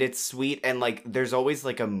works and it's sweet and like there's always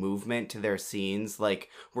like a movement to their scenes. Like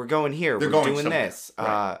we're going here, we're doing somewhere. This.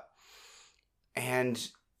 Right. And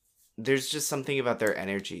there's just something about their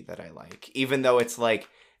energy that I like. Even though it's like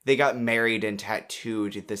they got married and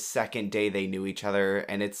tattooed the second day they knew each other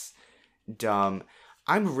and it's dumb.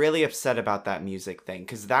 I'm really upset about that music thing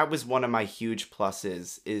because that was one of my huge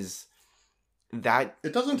pluses is that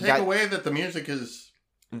it doesn't take away that the music is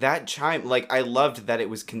that chime. Like I loved that it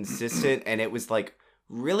was consistent and it was like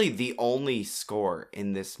really the only score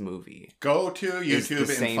in this movie. Go to YouTube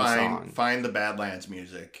and find the Badlands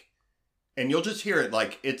music and you'll just hear it.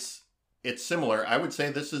 Like it's similar. I would say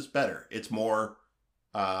this is better. It's more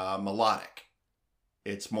melodic.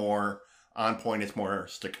 It's more on point. It's more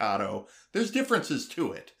staccato. There's differences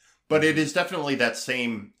to it, but it is definitely that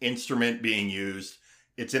same instrument being used.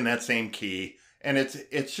 It's in that same key, and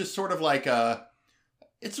it's just sort of like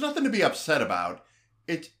it's nothing to be upset about.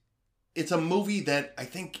 It's a movie that I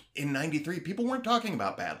think in '93 people weren't talking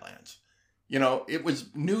about Badlands. You know, it was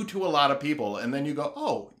new to a lot of people, and then you go,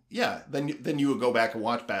 oh yeah, then you would go back and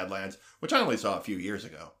watch Badlands, which I only saw a few years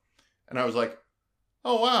ago, and I was like,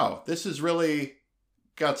 oh wow, this is really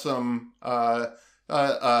got some.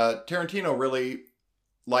 Tarantino really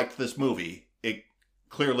liked this movie. It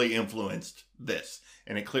clearly influenced this,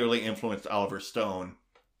 and it clearly influenced Oliver Stone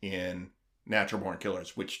in Natural Born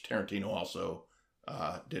Killers, which Tarantino also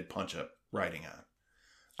did Punch Up writing on.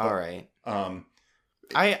 All right.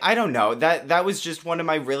 I don't know. That was just one of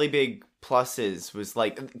my really big pluses, was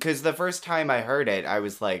like, because the first time I heard it, I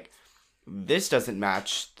was like, this doesn't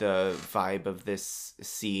match the vibe of this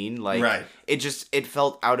scene. Like, right. It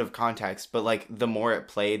felt out of context, but like the more it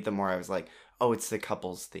played, the more I was like, oh, it's the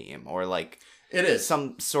couple's theme, or like it is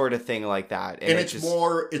some sort of thing like that. And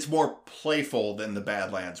it's more playful than the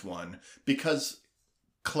Badlands one, because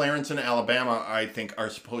Clarence and Alabama, I think,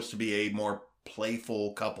 are supposed to be a more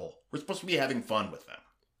playful couple. We're supposed to be having fun with them.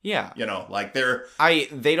 Yeah. You know, like they're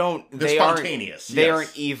spontaneous. They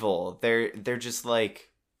aren't evil. They're just like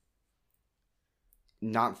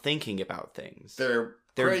not thinking about things. They're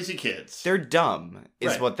crazy kids. They're dumb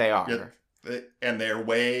is what they are. And they're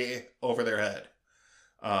way over their head.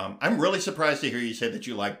 I'm really surprised to hear you say that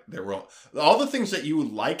you like their role. All the things that you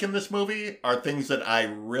like in this movie are things that I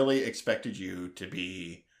really expected you to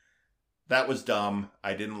be. That was dumb.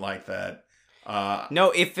 I didn't like that.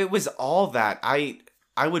 No, if it was all that, I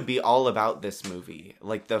would be all about this movie.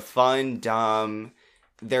 Like the fun, dumb,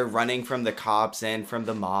 they're running from the cops and from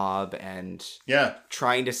the mob and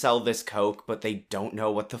trying to sell this coke, but they don't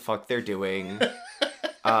know what the fuck they're doing.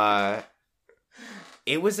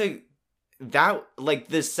 It was the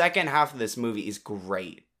second half of this movie is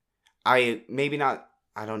great. I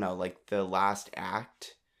don't know, like the last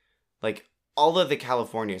act, like all of the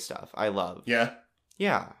California stuff I love. Yeah.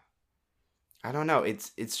 I don't know.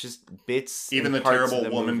 It's just bits. Even the terrible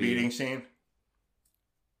woman beating scene.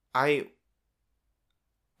 That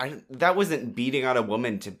wasn't beating on a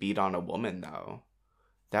woman to beat on a woman, though.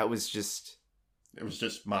 That was just. It was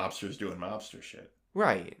just mobsters doing mobster shit.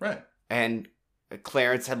 Right. And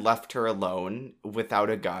Clarence had left her alone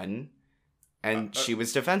without a gun, and she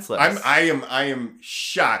was defenseless. I am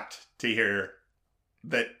shocked to hear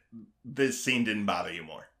that this scene didn't bother you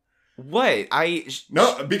more. What?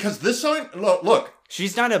 No, because this song, look.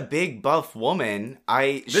 She's not a big buff woman.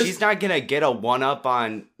 She's not gonna get a one-up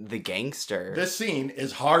on the gangster. This scene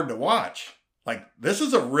is hard to watch. Like, this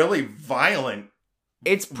is a really violent.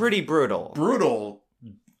 It's pretty brutal.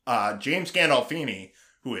 James Gandolfini,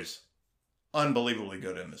 who is unbelievably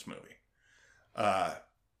good in this movie.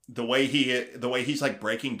 The way he's like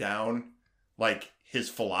breaking down like his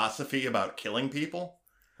philosophy about killing people.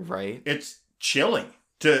 Right. It's chilling.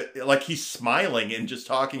 Like, he's smiling and just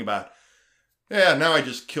talking about, now I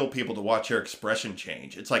just kill people to watch their expression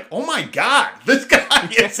change. It's like, oh my God, this guy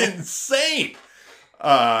is insane.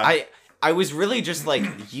 I was really just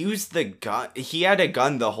like, use the gun. He had a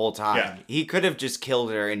gun the whole time. Yeah. He could have just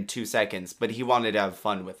killed her in 2 seconds, but he wanted to have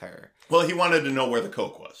fun with her. Well, he wanted to know where the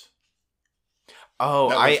coke was.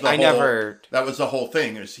 Oh, that was the whole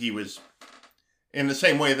thing, is he was in the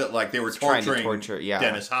same way that like they were torturing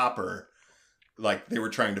Dennis Hopper. Like, they're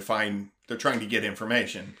trying to get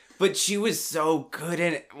information. But she was so good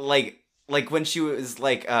in it. Like when she was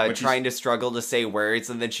like trying to struggle to say words,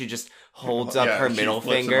 and then she just holds up her middle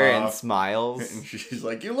finger and smiles. And she's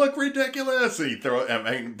like, "You look ridiculous."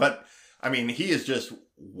 And he is just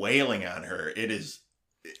wailing on her.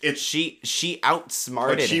 She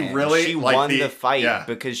outsmarted him. Really, she won the fight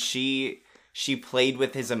because she played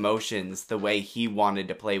with his emotions the way he wanted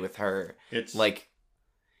to play with her. It's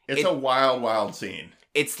a wild, wild scene.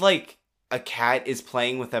 It's like a cat is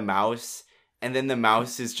playing with a mouse, and then the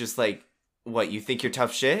mouse is just like, what, you think you're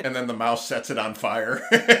tough shit? And then the mouse sets it on fire.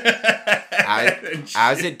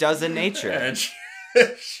 as it does in nature. And she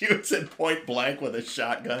shoots it point blank with a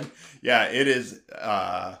shotgun. Yeah, it is.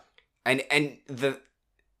 I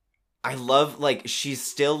love, like, she's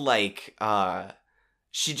still like,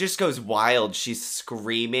 she just goes wild. She's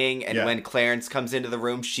screaming, and when Clarence comes into the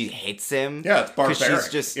room, she hits him. Yeah, it's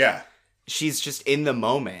barbaric. She's just in the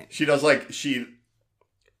moment. She does like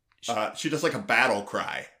a battle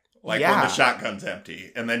cry, like when the shotgun's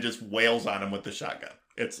empty, and then just wails on him with the shotgun.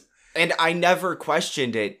 And I never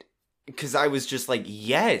questioned it, because I was just like,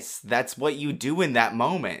 yes, that's what you do in that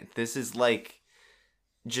moment. This is like,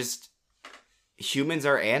 just humans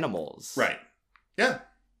are animals, right? Yeah,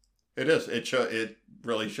 it is. It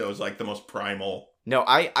really shows like the most primal No,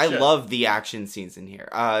 I Shit. love the action scenes in here.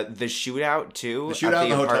 The shootout too. The shootout at in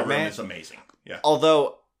the hotel room apartment is amazing. Yeah.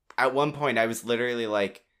 Although at one point I was literally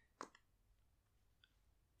like,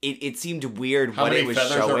 it seemed weird How what many it was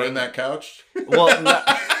feathers showing. are in that couch? Well, no,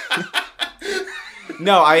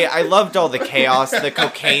 no, I loved all the chaos, the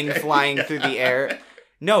cocaine flying through the air.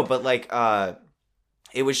 No, but like,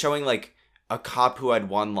 it was showing like a cop who had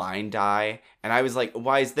one line die, and I was like,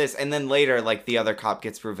 why is this? And then later, like, the other cop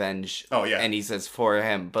gets revenge. Oh, yeah. And he says for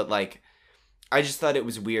him, but like, I just thought it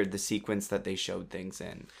was weird the sequence that they showed things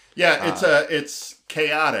in. Yeah, it's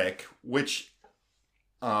chaotic, which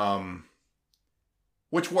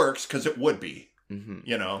works because it would be,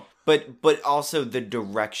 you know. But also the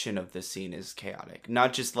direction of the scene is chaotic.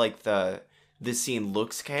 Not just like the scene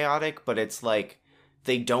looks chaotic, but it's like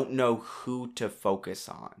they don't know who to focus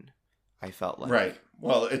on. I felt like. Right.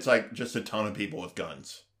 Well, it's like just a ton of people with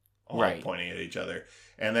guns all pointing at each other.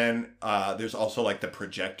 And then there's also like the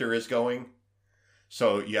projector is going.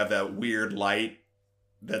 So you have that weird light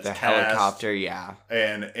that's the cast, helicopter, yeah.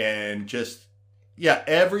 And just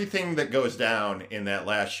everything that goes down in that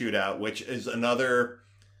last shootout, which is another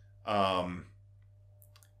I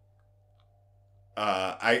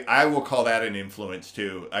will call that an influence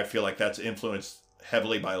too. I feel like that's influenced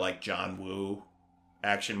heavily by like John Woo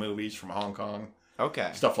action movies from Hong Kong. Okay.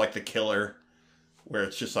 Stuff like The Killer, where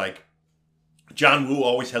it's just like John Woo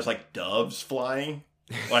always has like doves flying.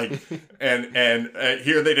 Like and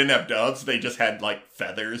here they didn't have doves, they just had like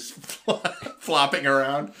feathers flopping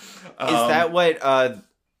around. Is that what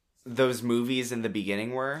those movies in the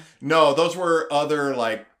beginning were? No, those were other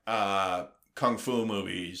like kung fu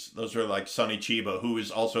movies. Those were like Sonny Chiba, who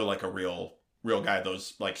is also like a real guy.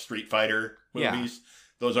 Those like Street Fighter movies. Yeah.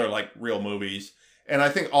 Those are like real movies. And I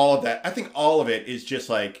think all of it is just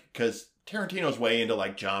like, because Tarantino's way into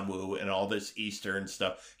like John Woo and all this Eastern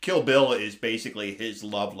stuff. Kill Bill is basically his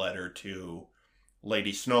love letter to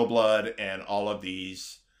Lady Snowblood and all of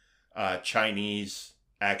these Chinese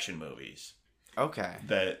action movies. Okay.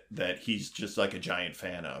 That he's just like a giant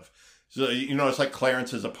fan of. So, you know, it's like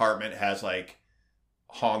Clarence's apartment has like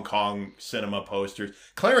Hong Kong cinema posters.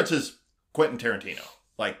 Clarence is Quentin Tarantino.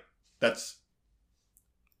 Like, that's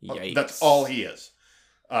all he is.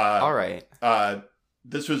 All right.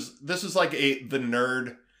 This is like the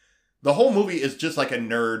nerd. The whole movie is just like a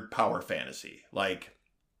nerd power fantasy. Like,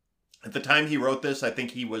 at the time he wrote this, I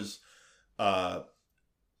think he was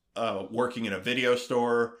working in a video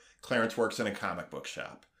store. Clarence works in a comic book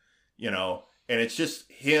shop, you know, and it's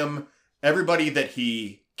just him. Everybody that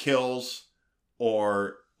he kills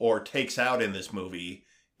or takes out in this movie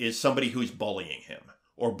is somebody who's bullying him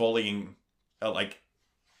or bullying like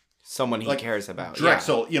someone he cares about.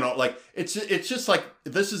 Drexel, you know, like it's just like,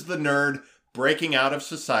 this is the nerd breaking out of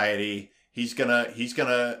society. He's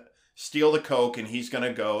gonna steal the coke and he's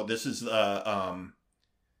gonna go. This is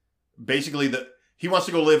basically he wants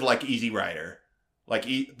to go live like Easy Rider. Like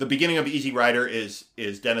the beginning of Easy Rider is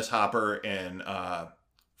Dennis Hopper and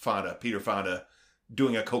Peter Fonda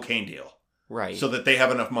doing a cocaine deal, right? So that they have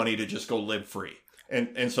enough money to just go live free,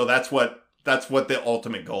 and so that's what the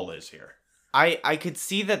ultimate goal is here. I could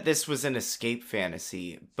see that this was an escape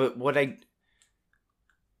fantasy, but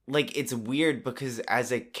it's weird because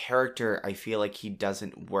as a character, I feel like he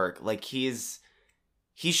doesn't work. Like he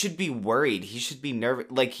should be worried. He should be nervous.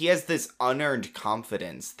 Like he has this unearned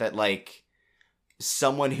confidence that like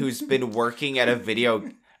someone who's been working at a video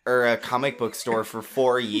or a comic book store for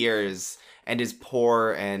 4 years and is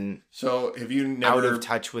poor and so have you never out of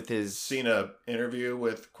touch with his seen a interview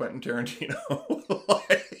with Quentin Tarantino?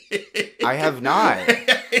 I have not.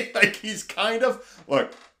 Like he's kind of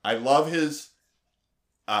I love his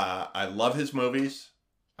movies.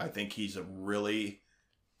 I think he's a really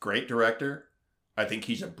great director. I think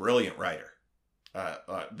he's a brilliant writer.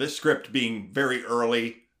 This script being very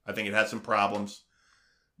early, I think it had some problems.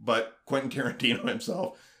 But Quentin Tarantino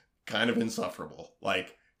himself, kind of insufferable.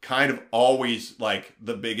 Like, kind of always, like,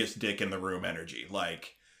 the biggest dick in the room energy.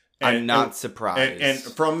 Like, I'm not surprised. And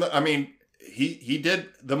from he did,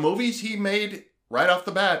 the movies he made right off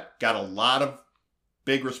the bat got a lot of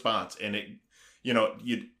big response. And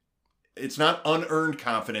it's not unearned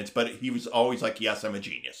confidence, but he was always like, yes, I'm a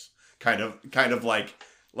genius. Kind of like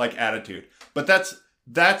attitude. But that's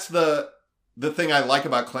the thing I like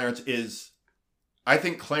about Clarence is, I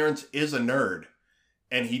think Clarence is a nerd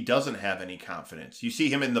and he doesn't have any confidence. You see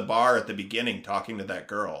him in the bar at the beginning talking to that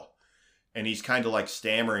girl and he's kind of like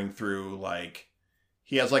stammering through, like,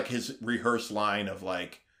 he has like his rehearsed line of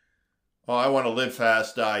like, oh, I want to live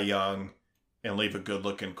fast, die young, and leave a good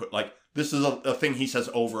looking, like, this is a thing he says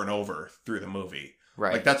over and over through the movie.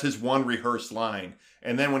 Right. Like, that's his one rehearsed line.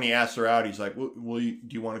 And then when he asks her out, he's like, do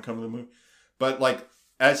you want to come to the movie? But, like,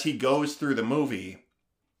 as he goes through the movie,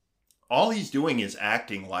 all he's doing is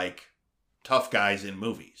acting like tough guys in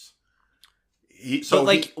movies.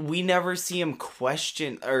 We never see him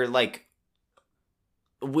question, or, like,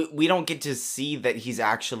 we don't get to see that he's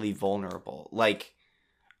actually vulnerable. Like,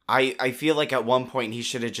 I feel like at one point he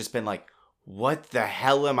should have just been like, what the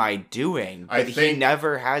hell am I doing? But he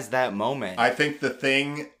never has that moment. I think the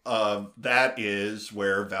thing of that is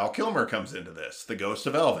where Val Kilmer comes into this. The Ghost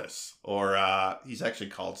of Elvis. Or he's actually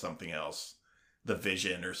called something else. The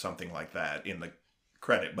Vision or something like that in the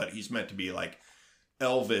credit. But he's meant to be like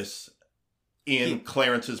Elvis in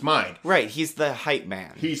Clarence's mind. Right. He's the hype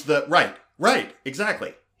man. He's the... Right.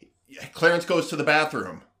 Exactly. Clarence goes to the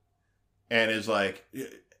bathroom and is like,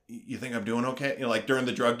 you think I'm doing okay? You know, like during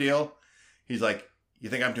the drug deal... He's like, you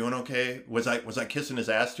think I'm doing okay? Was I kissing his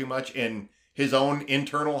ass too much? And his own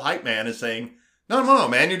internal hype man is saying, no,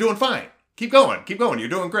 man, you're doing fine. Keep going. You're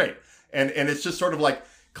doing great. And it's just sort of like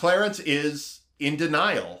Clarence is in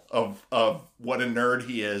denial of what a nerd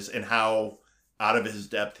he is and how out of his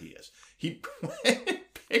depth he is. He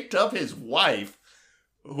picked up his wife,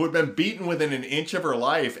 who had been beaten within an inch of her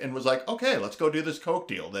life, and was like, okay, let's go do this coke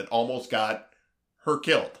deal that almost got her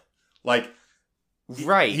killed. Like...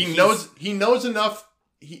 Right. He knows enough.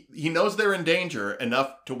 He knows they're in danger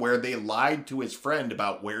enough to where they lied to his friend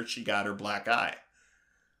about where she got her black eye.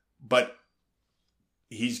 But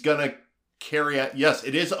he's gonna carry out. Yes,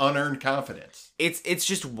 it is unearned confidence. It's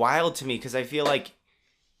just wild to me because I feel like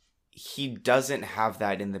he doesn't have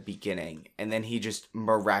that in the beginning, and then he just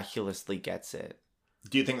miraculously gets it.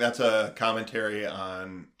 Do you think that's a commentary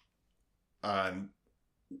on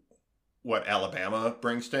what Alabama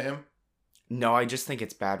brings to him? No, I just think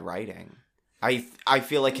it's bad writing. I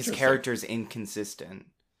feel like his character's inconsistent.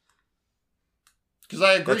 Because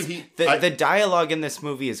I agree. The dialogue in this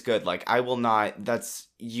movie is good. Like, I will not...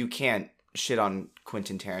 You can't shit on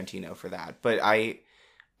Quentin Tarantino for that. But I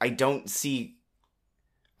don't see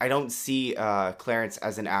Clarence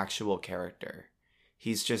as an actual character.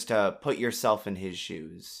 He's just put yourself in his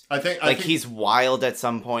shoes. I think he's wild at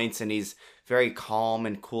some points, and he's very calm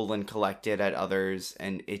and cool and collected at others,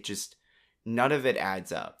 and it just... None of it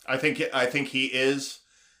adds up. I think he is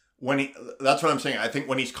that's what I'm saying. I think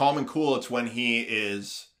when he's calm and cool, it's when he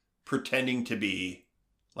is pretending to be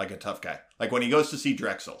like a tough guy. Like when he goes to see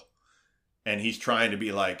Drexel and he's trying to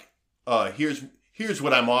be like, here's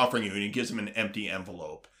what I'm offering you. And he gives him an empty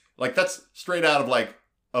envelope. Like that's straight out of like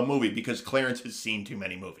a movie because Clarence has seen too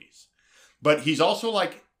many movies. But he's also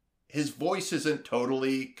like, his voice isn't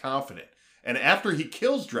totally confident. And after he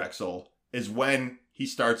kills Drexel is when he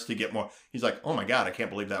starts to get more. He's like, oh my God, I can't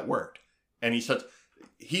believe that worked. And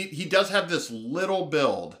he does have this little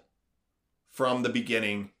build from the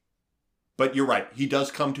beginning, but you're right. He does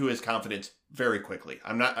come to his confidence very quickly.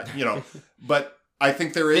 I'm not, but I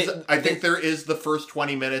think there is the first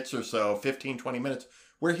 20 minutes or so, 15, 20 minutes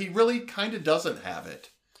where he really kind of doesn't have it.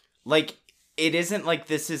 Like, it isn't like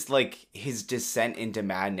this is like his descent into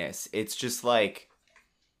madness. It's just like,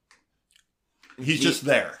 he's just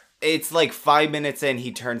there. It's like 5 minutes in,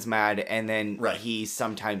 he turns mad, and then he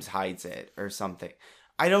sometimes hides it or something.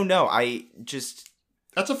 I don't know.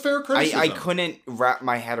 That's a fair criticism. I couldn't wrap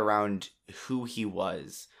my head around who he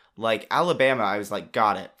was. Like, Alabama, I was like,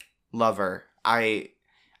 got it. Love her. I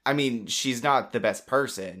mean, she's not the best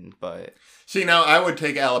person, but... See, now, I would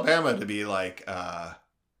take Alabama to be like,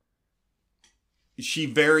 she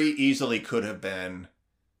very easily could have been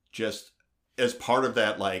just as part of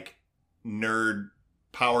that, like, nerd...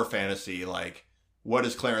 power fantasy. Like, what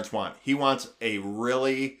does Clarence want? He wants a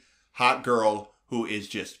really hot girl who is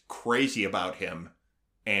just crazy about him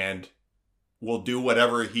and will do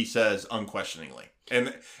whatever he says unquestioningly.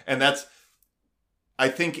 And that's, I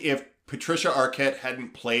think if Patricia Arquette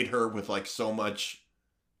hadn't played her with like so much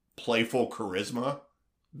playful charisma,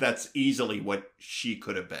 that's easily what she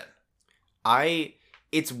could have been.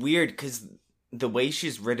 It's weird because the way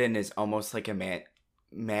she's written is almost like a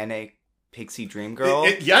manic pixie dream girl.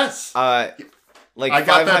 Yes. Like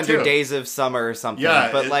 500 Days of Summer or something. Yeah,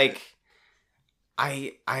 but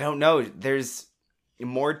I don't know. There's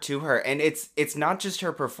more to her, and it's not just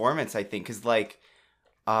her performance. I think because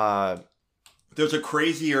there's a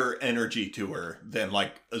crazier energy to her than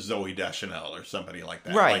like a Zooey Deschanel or somebody like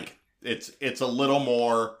that. Right. Like it's a little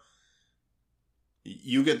more.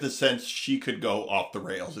 You get the sense she could go off the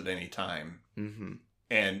rails at any time,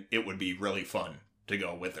 and it would be really fun to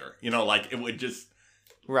go with her. Like it would just...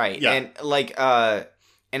 Right. Yeah. And like,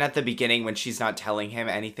 and at the beginning when she's not telling him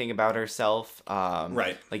anything about herself,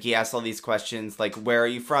 right. Like he asks all these questions, like, where are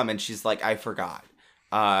you from? And she's like, I forgot.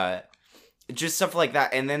 Just stuff like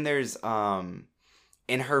that. And then there's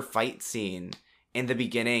in her fight scene in the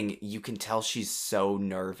beginning, you can tell she's so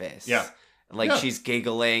nervous. Yeah. Like she's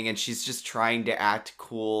giggling and she's just trying to act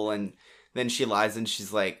cool, and then she lies and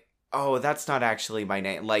she's like, "Oh, that's not actually my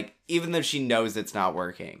name." Like, even though she knows it's not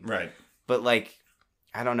working. Right. But like,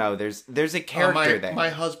 I don't know, there's a character there. My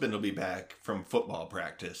husband will be back from football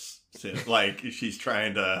practice soon. Like, she's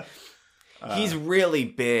trying to He's really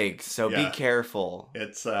big, so be careful.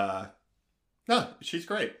 It's no, she's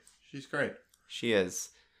great. She's great. She is.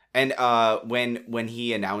 And when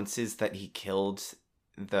he announces that he killed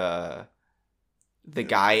the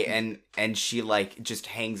guy, and she like just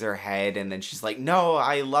hangs her head, and then she's like, "No,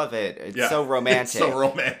 I love it. It's so romantic." It's so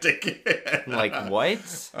romantic. Like, what?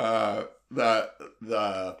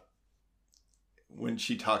 The when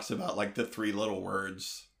she talks about like the 3 little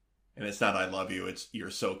words, and it's not "I love you," it's "you're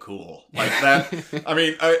so cool." Like that. I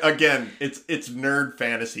mean, again, it's nerd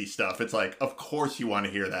fantasy stuff. It's like, of course you want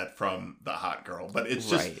to hear that from the hot girl, but it's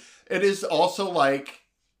just it is also like,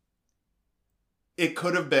 it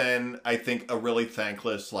could have been, I think, a really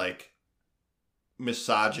thankless, like,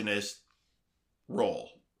 misogynist role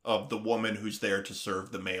of the woman who's there to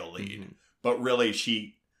serve the male lead. Mm-hmm. But really,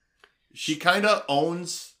 she kind of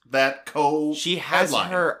owns that She has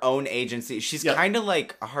her own agency. She's kind of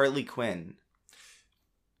like Harley Quinn.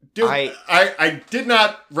 Dude, I did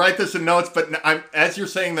not write this in notes, but as you're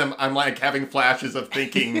saying them, I'm like having flashes of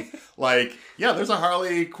thinking like, yeah, there's a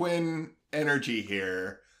Harley Quinn energy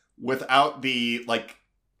here without the like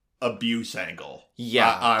abuse angle.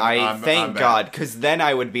 Yeah, thank God, because then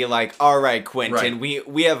I would be like, all right, Quentin,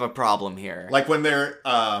 we have a problem here. Like when they're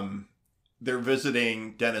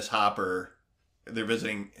visiting Dennis Hopper, they're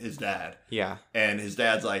visiting his dad. Yeah, and his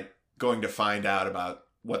dad's like going to find out about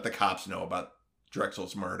what the cops know about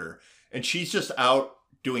Drexel's murder, and she's just out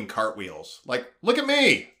doing cartwheels. Like, look at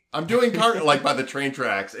me, I'm doing like by the train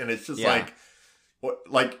tracks, and it's just like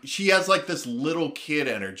she has like this little kid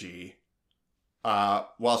energy,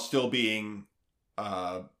 while still being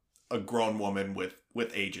a grown woman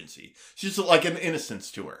with agency. She's like an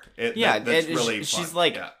innocence to her. That's really fun. She's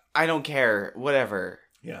like, I don't care, whatever.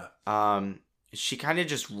 Yeah. She kind of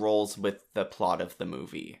just rolls with the plot of the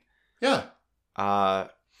movie. Yeah.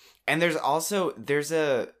 And there's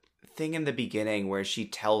a thing in the beginning where she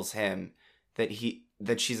tells him that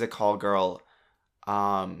she's a call girl,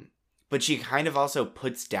 but she kind of also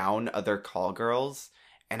puts down other call girls,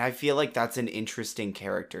 and I feel like that's an interesting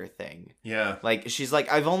character thing. Yeah. Like, she's like,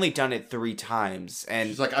 I've only done it 3 times, and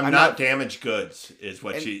she's like, I'm not damaged goods, is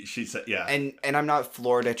what she said. Yeah. And I'm not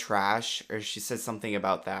Florida trash, or she says something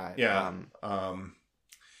about that. Yeah.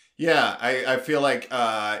 Yeah, I feel like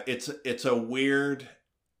it's a weird.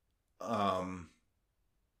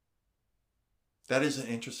 That is an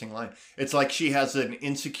interesting line. It's like she has an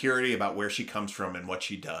insecurity about where she comes from and what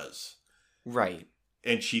she does. Right.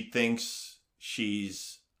 And she thinks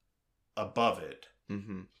she's above it.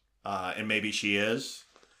 Mm-hmm. And maybe she is.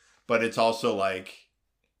 But it's also like,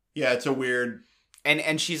 yeah, it's a weird...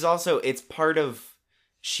 And she's also, it's part of...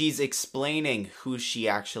 She's explaining who she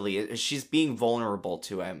actually is. She's being vulnerable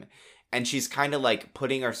to him. And she's kind of like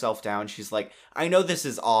putting herself down. She's like, I know this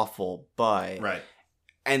is awful, but... Right.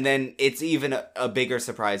 And then it's even a bigger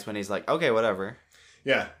surprise when he's like, okay, whatever.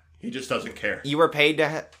 Yeah, he just doesn't care. You were paid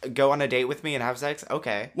to go on a date with me and have sex?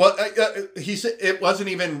 Okay. Well, he said it wasn't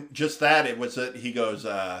even just that. It was that he goes,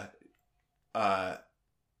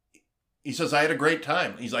 he says, I had a great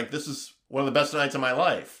time. He's like, this is one of the best nights of my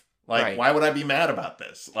life. Like, why would I be mad about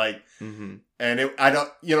this? Like, and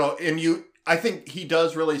I think he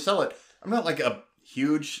does really sell it. I'm not like a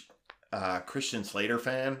huge Christian Slater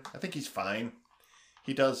fan. I think he's fine.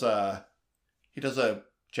 He does a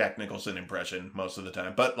Jack Nicholson impression most of the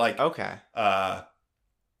time, but like, okay. But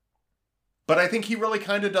I think he really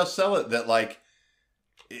kind of does sell it that like,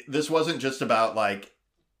 this wasn't just about like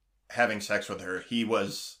having sex with her. He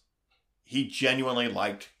genuinely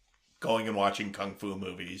liked going and watching kung fu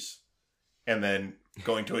movies, and then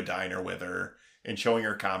going to a diner with her and showing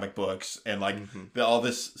her comic books and like all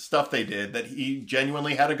this stuff they did, that he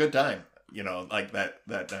genuinely had a good time, like that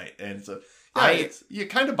night. And so. Yeah, you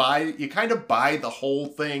kind of buy the whole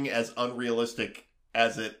thing as unrealistic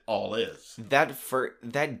as it all is.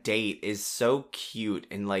 That date is so cute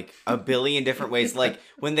in like a billion different ways. Like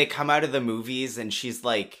when they come out of the movies and she's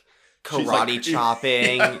like karate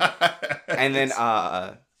chopping, and then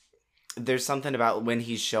there's something about when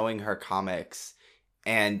he's showing her comics,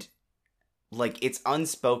 and like it's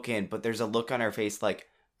unspoken, but there's a look on her face like,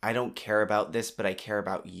 I don't care about this, but I care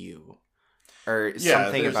about you. Or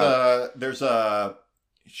something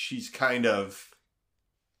she's kind of,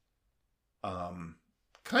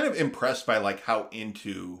 kind of impressed by like how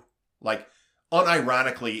into, like,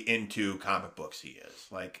 unironically into comic books he is.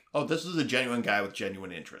 Like, oh, this is a genuine guy with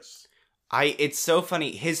genuine interests. It's so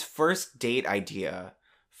funny. His first date idea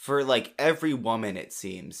for like every woman, it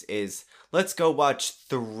seems, is let's go watch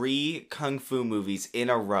 3 kung fu movies in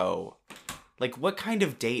a row. Like, what kind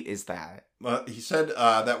of date is that? He said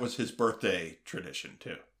that was his birthday tradition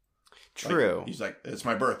too. True. Like, he's like, it's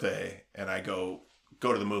my birthday, and I go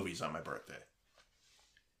to the movies on my birthday.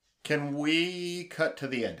 Can we cut to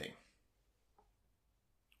the ending?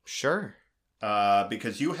 Sure.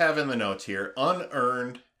 Because you have in the notes here,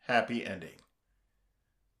 unearned happy ending.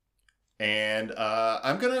 And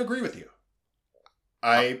I'm going to agree with you.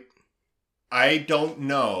 I don't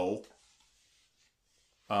know.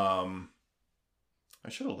 I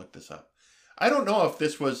should have looked this up. I don't know if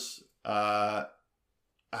this was how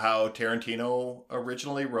Tarantino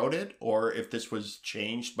originally wrote it, or if this was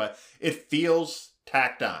changed, but it feels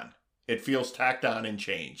tacked on. It feels tacked on and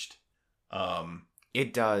changed.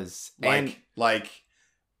 It does.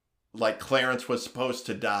 Like Clarence was supposed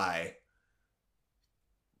to die,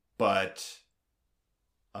 but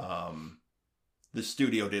the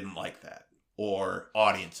studio didn't like that, or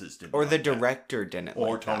audiences didn't, or like the that. Director didn't,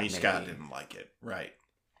 or like Tony that, Scott maybe. didn't like it. Right.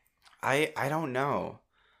 I don't know.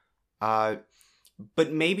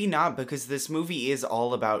 But maybe not, because this movie is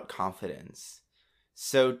all about confidence.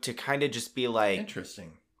 So to kind of just be like,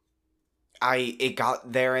 Interesting. it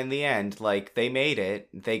got there in the end. Like, they made it.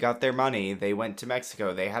 They got their money. They went to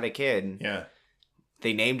Mexico. They had a kid. Yeah.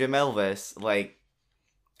 They named him Elvis. Like,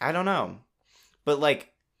 I don't know. But,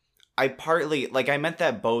 like, I meant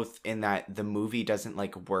that both in that the movie doesn't,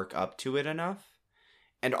 like, work up to it enough.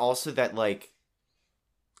 And also that, like,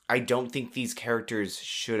 I don't think these characters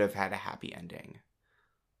should have had a happy ending.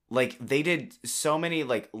 Like, they did so many,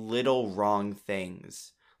 like, little wrong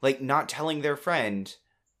things. Like, not telling their friend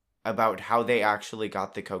about how they actually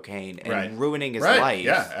got the cocaine and ruining his life.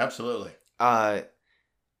 Yeah, absolutely. And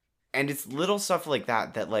it's little stuff like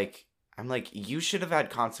that, like, I'm like, you should have had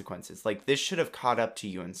consequences. Like, this should have caught up to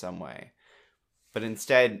you in some way. But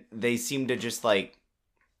instead, they seem to just, like,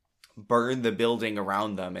 burn the building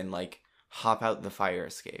around them and, like, hop out the fire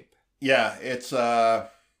escape. Yeah, it's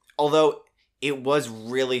Although it was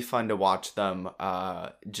really fun to watch them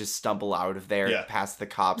just stumble out of there past the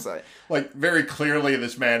cops. Like, very clearly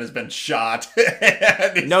this man has been shot.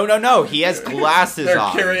 No. He has glasses They're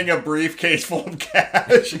on. They're carrying a briefcase full of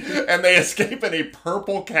cash, and they escape in a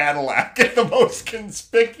purple Cadillac, the most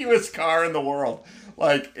conspicuous car in the world.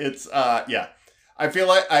 Like, it's yeah. I feel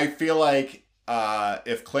like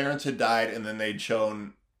if Clarence had died and then they'd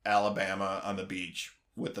shown Alabama on the beach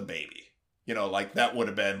with the baby, you know, like, that would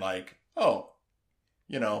have been like, oh,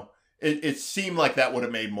 you know, it seemed like that would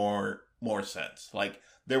have made more sense. Like,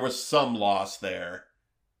 there was some loss there,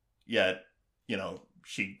 yet, you know,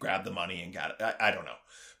 she grabbed the money and got it. I don't know.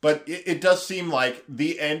 But it does seem like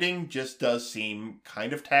the ending just does seem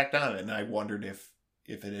kind of tacked on, and I wondered if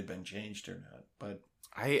it had been changed or not. But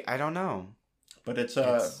I don't know. But it's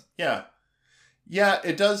yeah. Yeah,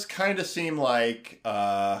 it does kind of seem like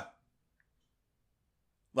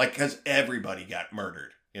because everybody got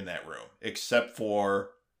murdered in that room, except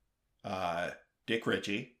for Dick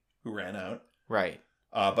Ritchie, who ran out. Right.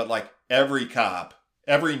 But, like, every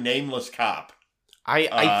nameless cop.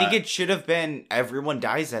 I think it should have been everyone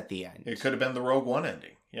dies at the end. It could have been the Rogue One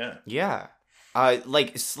ending. Yeah. Yeah.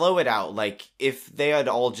 Like, slow it out. Like, if they had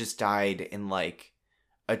all just died in, like,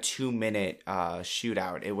 a 2-minute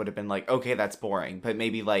shootout, it would have been like, okay, that's boring. But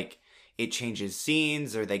maybe, like, it changes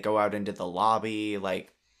scenes, or they go out into the lobby.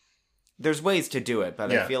 Like, there's ways to do it,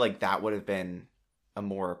 but I feel like that would have been a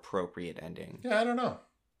more appropriate ending. Yeah, I don't know.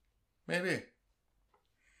 Maybe.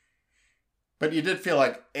 But you did feel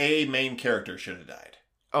like a main character should have died.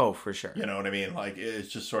 Oh, for sure. You know what I mean? Like, it's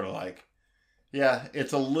just sort of like, yeah,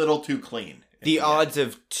 it's a little too clean. The odds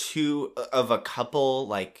of a couple,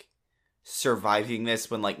 like, surviving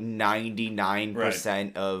this when, like,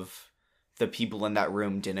 99% of the people in that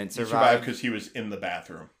room didn't survive. He survived because he was in the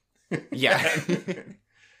bathroom. Yeah.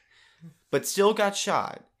 But still got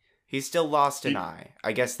shot. He still lost an eye.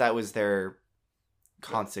 I guess that was their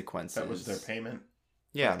consequences. That was their payment.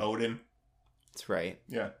 Yeah. Odin. That's right.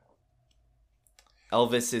 Yeah.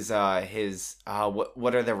 Elvis is his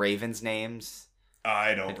what are the ravens' names?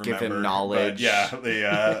 I don't remember. Give him knowledge. But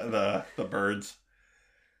yeah, the birds.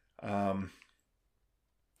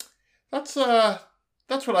 That's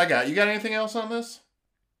what I got. You got anything else on this?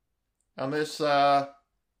 On this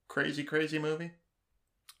crazy movie?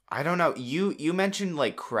 I don't know. You mentioned,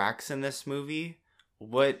 like, cracks in this movie.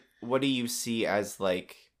 What do you see as,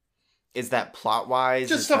 like, Is that plot wise?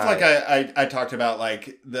 Just stuff like I talked about,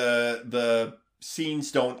 like the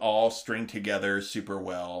scenes don't all string together super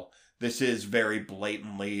well. This is very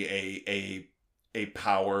blatantly a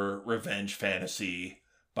power revenge fantasy.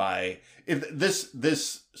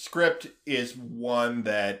 This script is one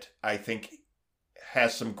that I think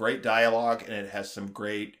has some great dialogue and it has some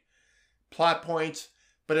great plot points,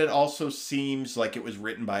 but it also seems like it was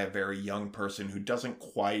written by a very young person who doesn't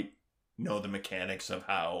quite know the mechanics of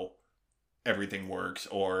how everything works,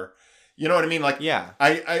 or you know what I mean? Like, yeah,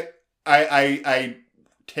 I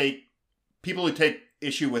take people who take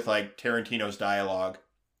issue with like Tarantino's dialogue.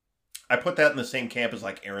 I put that in the same camp as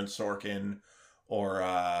like Aaron Sorkin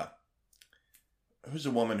or who's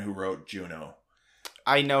the woman who wrote Juno?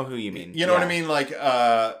 I know who you mean. You know what I mean? Like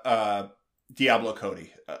Diablo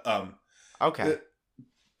Cody. Okay.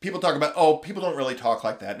 People talk about, people don't really talk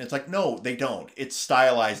like that. And it's like, no, they don't. It's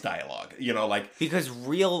stylized dialogue. You know, like... Because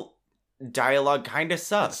real dialogue kind of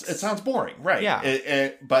sucks. It sounds boring, right? Yeah.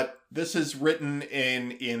 But this is written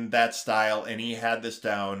in that style, and he had this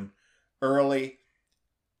down early.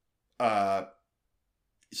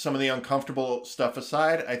 Some of the uncomfortable stuff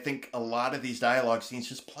aside, I think a lot of these dialogue scenes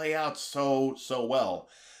just play out so well.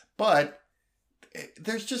 But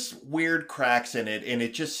there's just weird cracks in it, and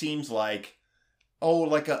it just seems like,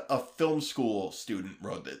 like a film school student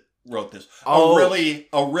wrote this. Oh.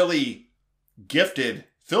 A really gifted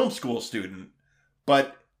film school student,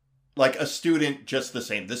 but like a student just the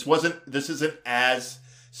same. This isn't as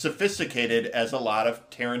sophisticated as a lot of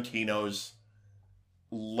Tarantino's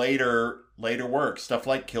later work, stuff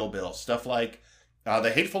like Kill Bill, stuff like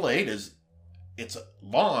The Hateful Eight. It's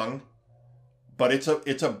long, but it's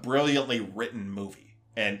a brilliantly written movie,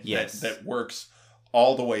 and yes. that works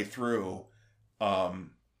all the way through,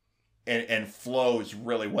 and flows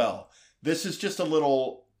really well. This is just a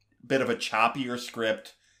little bit of a choppier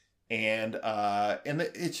script, and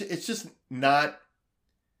it's just not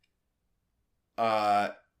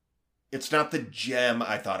it's not the gem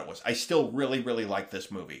I thought it was. I still really, really like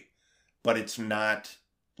this movie, but it's not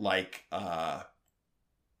like, I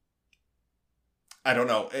don't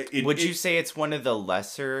know. Would you say it's one of the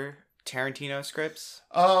lesser Tarantino scripts?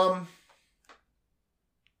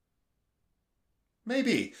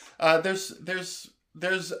 Maybe.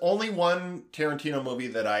 There's only one Tarantino movie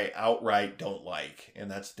that I outright don't like,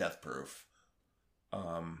 and that's Death Proof.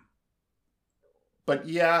 But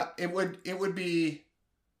yeah, it would be...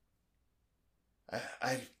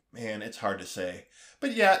 Man, it's hard to say.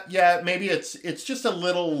 But yeah, maybe it's just a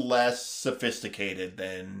little less sophisticated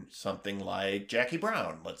than something like Jackie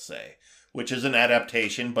Brown, let's say, which is an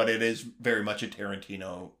adaptation, but it is very much a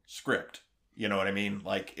Tarantino script. You know what I mean?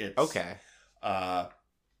 Like, it's... Okay. But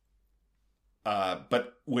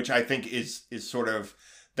which I think is sort of...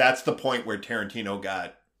 That's the point where Tarantino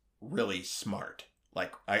got really smart.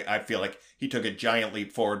 Like, I feel like he took a giant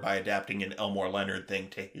leap forward by adapting an Elmore Leonard thing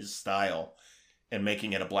to his style and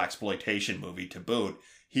making it a blaxploitation movie to boot.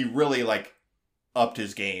 He really like upped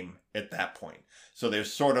his game at that point. So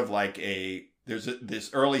there's sort of like this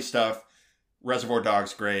early stuff. Reservoir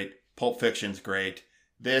Dogs great, Pulp Fiction's great.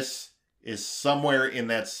 This is somewhere in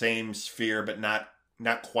that same sphere, but not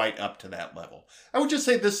quite up to that level. I would just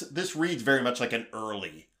say this reads very much like an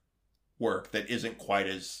early work that isn't quite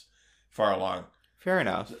as far along. Fair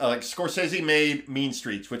enough. Like Scorsese made Mean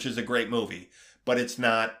Streets, which is a great movie, but it's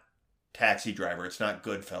not Taxi Driver. It's not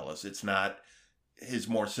Goodfellas. It's not his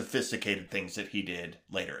more sophisticated things that he did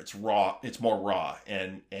later. It's raw. It's more raw,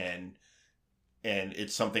 and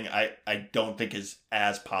it's something I don't think is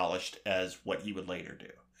as polished as what he would later do.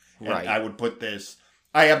 And right. I would put this.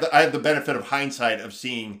 I have the benefit of hindsight of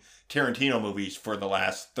seeing Tarantino movies for the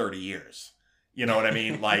last 30 years. You know what I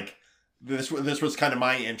mean? Like this was kind of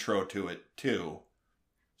my intro to it too.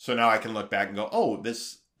 So now I can look back and go, oh,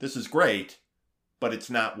 this is great, but it's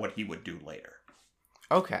not what he would do later.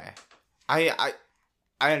 Okay. I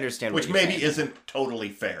understand Which what you're maybe saying. isn't totally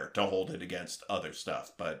fair to hold it against other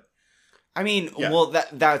stuff, but... I mean, yeah. Well,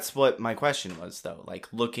 that's what my question was, though. Like,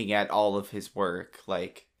 looking at all of his work,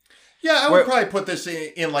 like... Yeah, I would probably put this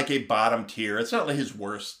in like a bottom tier. It's not like his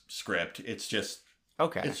worst script. It's just...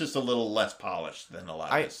 Okay. It's just a little less polished than a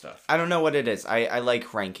lot of his stuff. I don't know what it is. I like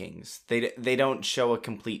rankings. They don't show a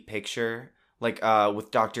complete picture. Like,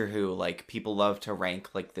 with Doctor Who, like, people love to rank,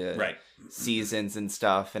 like, the seasons and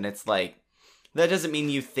stuff, and it's like, that doesn't mean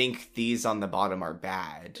you think these on the bottom are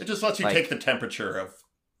bad. It just lets you take the temperature of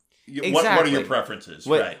exactly. what are your preferences,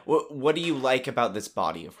 right? What do you like about this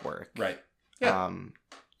body of work? Right. Yeah.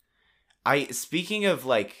 Speaking of,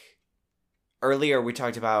 like, earlier we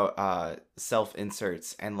talked about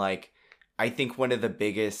self-inserts, and, like, I think one of the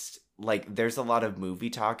biggest, like, there's a lot of movie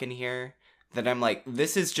talk in here that I'm like,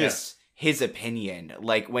 this is just his opinion.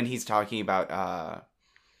 Like, when he's talking about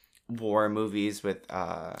war movies with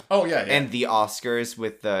and the Oscars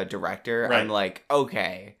with the director, right. I'm like,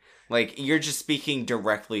 okay, like, you're just speaking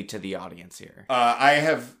directly to the audience here. I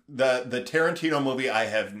have the Tarantino movie I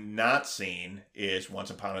have not seen is Once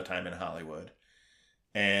Upon a Time in Hollywood,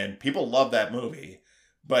 and people love that movie.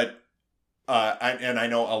 But I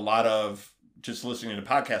know a lot of, just listening to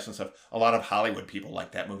podcasts and stuff, a lot of Hollywood people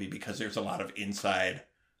like that movie because there's a lot of inside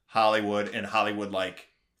Hollywood and Hollywood like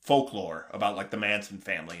folklore about like the Manson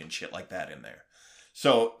family and shit like that in there.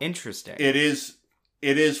 So interesting. It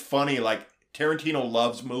is funny. Like, Tarantino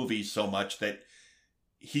loves movies so much that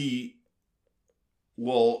he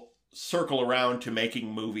will circle around to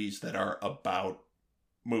making movies that are about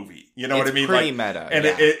movie. You know what I mean? Pretty like, meta. And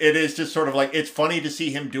it is just sort of like, it's funny to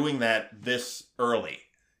see him doing that this early,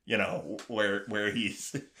 you know, where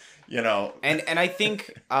he's, you know. And I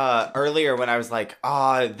think earlier when I was like,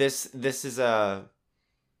 this is a,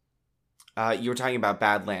 you were talking about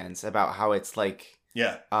Badlands, about how it's like,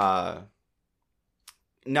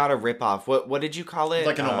 not a ripoff. What did you call it?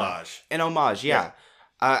 Like an homage. An homage, yeah.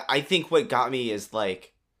 I think what got me is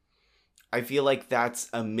like, I feel like that's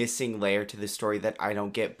a missing layer to the story that I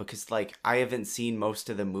don't get, because like, I haven't seen most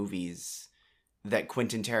of the movies that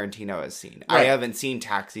Quentin Tarantino has seen. Right. I haven't seen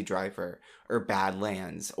Taxi Driver or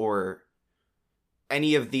Badlands or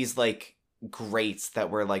any of these like greats that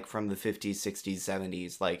were like from the 50s, 60s,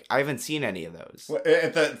 70s. Like, I haven't seen any of those.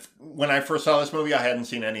 When I first saw this movie, I hadn't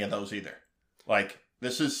seen any of those either. Like,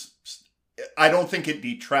 I don't think it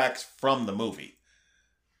detracts from the movie.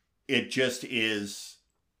 It just is,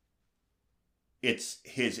 it's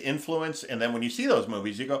his influence. And then when you see those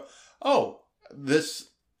movies, you go, oh,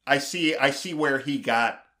 I see where he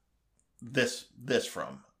got this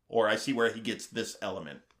from, or I see where he gets this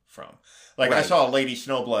element from. Like, right. I saw Lady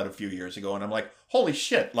Snowblood a few years ago, and I'm like, holy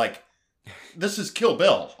shit, like, this is Kill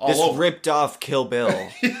Bill all over. Ripped off Kill Bill.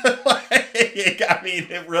 I mean,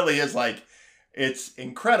 it really is like, it's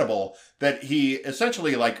incredible that he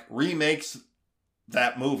essentially like remakes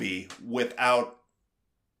that movie without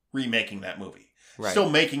remaking that movie. Right. Still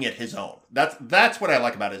making it his own. That's what I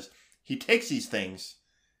like about it, is he takes these things,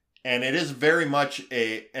 and it is very much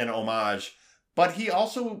an homage, but he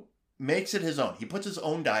also makes it his own. He puts his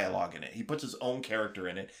own dialogue in it. He puts his own character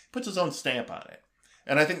in it. Puts his own stamp on it.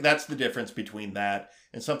 And I think that's the difference between that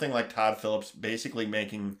and something like Todd Phillips basically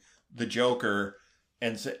making the Joker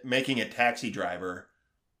and making it Taxi Driver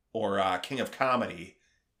or King of Comedy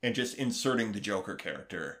and just inserting the Joker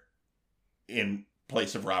character in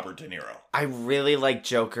place of Robert De Niro. I really like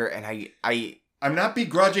Joker, and I'm not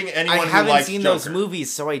begrudging anyone who likes Joker. I haven't seen those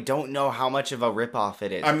movies, so I don't know how much of a ripoff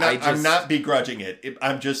it is. I'm not begrudging it.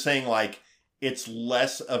 I'm just saying, like, it's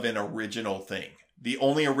less of an original thing. The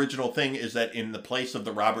only original thing is that in the place of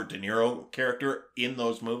the Robert De Niro character in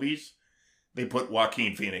those movies, they put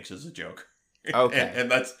Joaquin Phoenix as a Joker. Okay.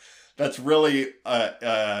 and that's really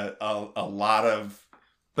a lot of.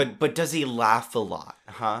 But does he laugh a lot?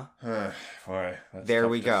 Huh? Boy, there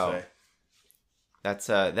we go.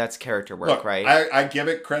 That's character work. Look, right? I give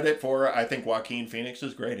it credit for. I think Joaquin Phoenix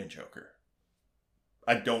is great in Joker.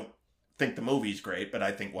 I don't think the movie's great, but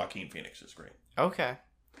I think Joaquin Phoenix is great. Okay.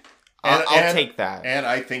 I'll take that. And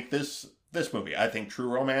I think this movie, I think True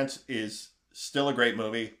Romance is still a great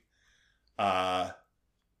movie.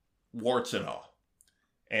 Warts and all.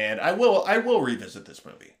 And I will revisit this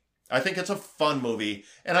movie. I think it's a fun movie,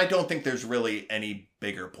 and I don't think there's really any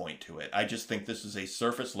bigger point to it. I just think this is a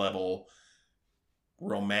surface level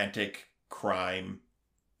romantic crime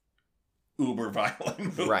uber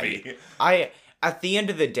violent movie. Right. At the end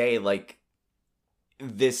of the day, like,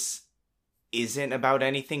 this isn't about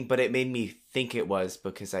anything, but it made me think it was,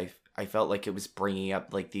 because I felt like it was bringing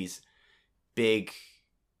up like these big,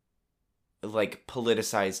 like,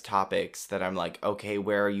 politicized topics that I'm like, okay,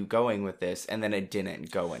 where are you going with this? And then it didn't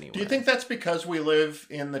go anywhere. Do you think that's because we live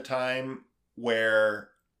in the time where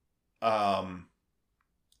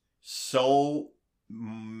so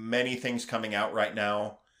many things coming out right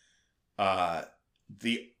now,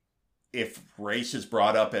 if race is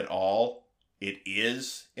brought up at all, it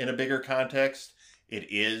is in a bigger context. It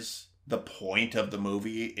is the point of the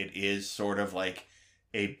movie. It is sort of like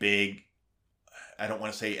a big, I don't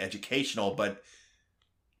want to say educational, but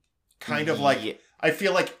kind of like, I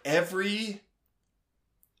feel like every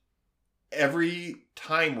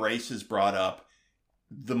time race is brought up,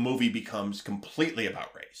 the movie becomes completely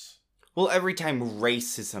about race. Well, every time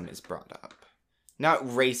racism is brought up.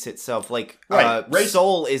 Not race itself. Like, right.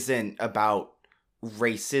 Soul isn't about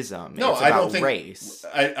racism. No, it's I about don't think race.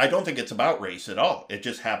 I don't think it's about race at all. It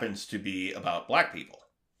just happens to be about black people.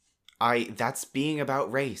 That's being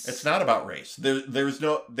about race. It's not about race.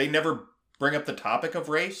 They never bring up the topic of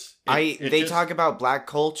race. They talk about black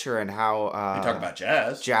culture and how they talk about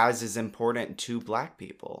jazz. Jazz is important to black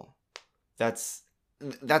people. That's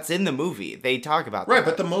in the movie. They talk about right,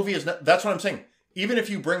 that. but the movie is not. That's what I'm saying. Even if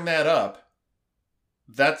you bring that up,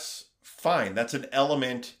 that's fine. That's an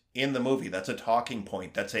element in the movie. That's a talking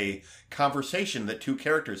point. That's a conversation that two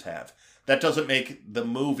characters have. That doesn't make the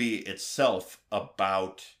movie itself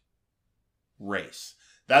about race.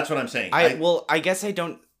 That's what I'm saying. I guess I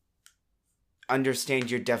don't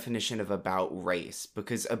understand your definition of about race,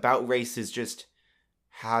 because about race is just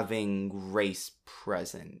having race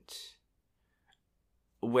present.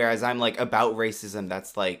 Whereas I'm like, about racism,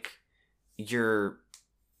 that's like you're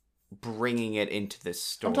bringing it into this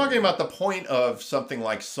story. I'm talking about the point of something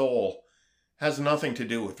like Soul has nothing to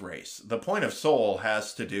do with race. The point of Soul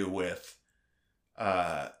has to do with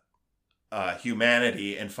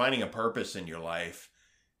humanity and finding a purpose in your life,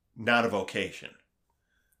 not a vocation.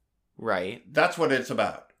 Right. That's what it's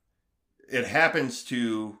about. It happens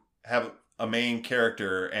to have a main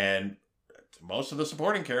character and most of the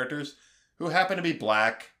supporting characters who happen to be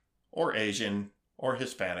black or Asian or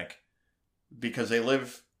Hispanic because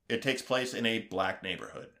it takes place in a black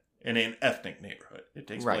neighborhood, in an ethnic neighborhood. It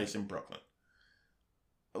takes place in Brooklyn.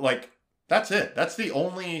 Like, that's it. That's the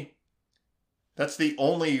only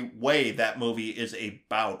way that movie is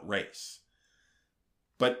about race.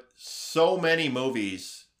 But so many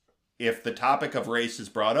movies, if the topic of race is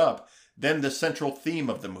brought up, then the central theme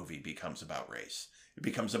of the movie becomes about race. It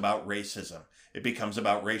becomes about racism. It becomes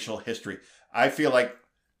about racial history. I feel like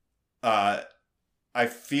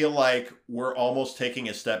we're almost taking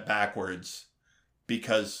a step backwards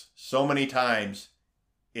because so many times,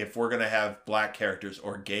 if we're going to have black characters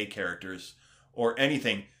or gay characters or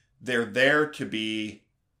anything, they're there to be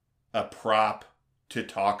a prop to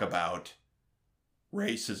talk about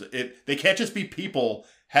racism. They can't just be people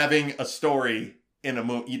having a story in a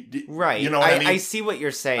movie. Right. You know what I mean? I see what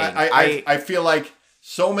you're saying. I feel like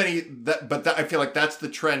so many, I feel like that's the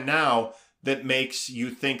trend now that makes you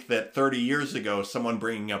think that 30 years ago, someone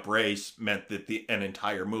bringing up race meant that an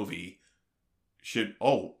entire movie should,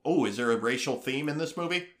 is there a racial theme in this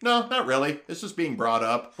movie? No, not really. This is being brought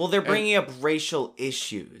up. Well, they're bringing up racial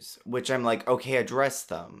issues, which I'm like, okay, address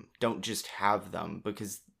them. Don't just have them,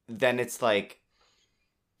 because then it's like,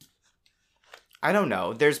 I don't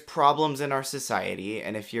know. There's problems in our society,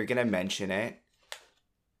 and if you're going to mention it,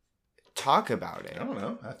 talk about it. I don't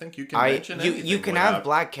know. I think you can mention anything. You can have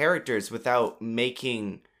black characters without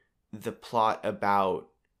making the plot about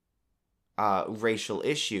racial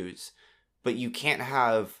issues, but you can't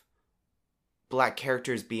have black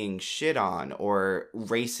characters being shit on or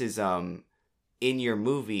racism in your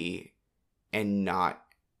movie and not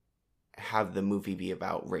have the movie be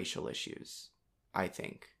about racial issues, I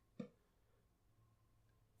think.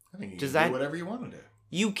 I think you can do whatever you want to do.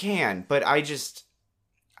 You can, but I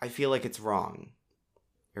feel like it's wrong.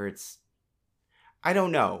 Or I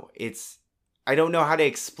don't know. I don't know how to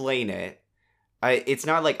explain it. It's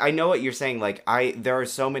not like, I know what you're saying. Like, there are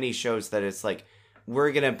so many shows that it's like,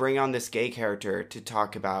 we're going to bring on this gay character to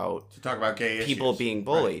talk about gay people issues. Being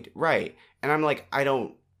bullied. Right. And I'm like, I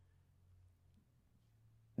don't.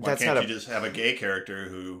 Why can't you just have a gay character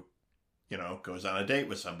who, goes on a date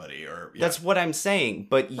with somebody or. Yeah. That's what I'm saying.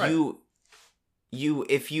 But right.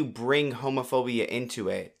 If you bring homophobia into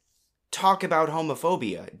it, talk about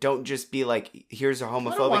homophobia. Don't just be like, here's a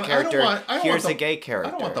homophobic character, here's a gay character.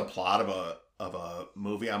 I don't want the plot of a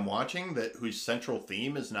movie I'm watching whose central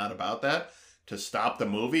theme is not about that to stop the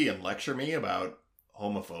movie and lecture me about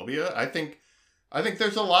homophobia. I think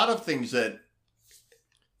there's a lot of things that.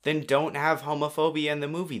 Then don't have homophobia in the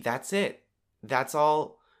movie. That's it. That's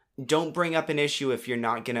all. Don't bring up an issue if you're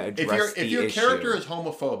not going to address the issue. If your character is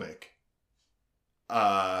homophobic,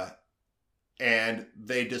 and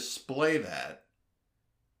they display that,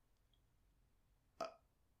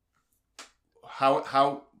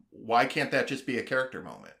 why can't that just be a character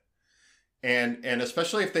moment? And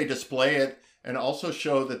especially if they display it and also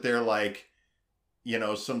show that they're like,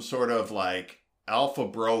 some sort of like alpha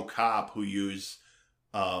bro cop who use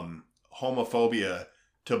homophobia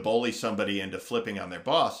to bully somebody into flipping on their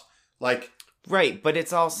boss. Like, right, but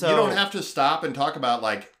it's also, you don't have to stop and talk about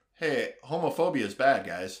like, hey, homophobia is bad,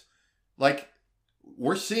 guys. Like,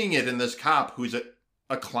 we're seeing it in this cop who's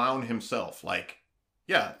a clown himself. Like,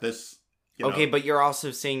 yeah, this. Okay, but you're also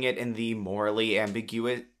seeing it in the morally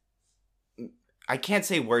ambiguous. I can't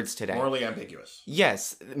say words today. Morally ambiguous.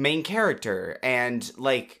 Yes, main character, and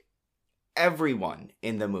like, everyone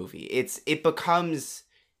in the movie. It becomes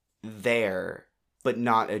there but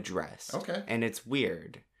not addressed. Okay. And it's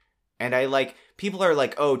weird. And I like, people are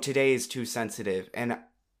like, oh, today is too sensitive. And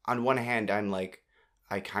on one hand, I'm like,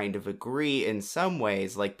 I kind of agree in some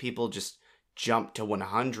ways. Like, people just jump to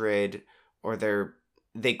 100 or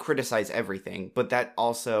they criticize everything. But that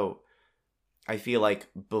also, I feel like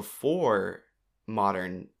before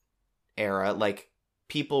modern era, like,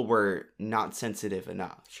 people were not sensitive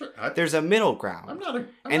enough. Sure. There's a middle ground.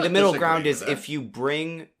 And the middle ground is if you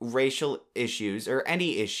bring racial issues or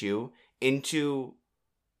any issue into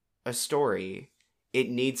a story, it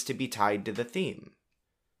needs to be tied to the theme.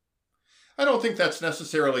 I don't think that's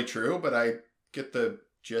necessarily true, but I get the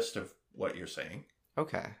gist of what you're saying.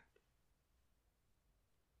 Okay.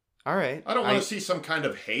 All right. I don't want to see some kind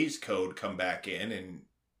of Hays Code come back in and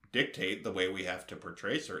dictate the way we have to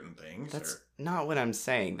portray certain things. That's not what I'm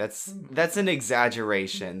saying. That's an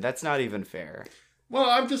exaggeration. That's not even fair. Well,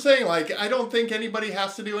 I'm just saying, like, I don't think anybody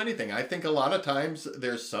has to do anything. I think a lot of times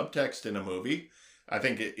there's subtext in a movie. I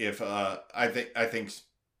think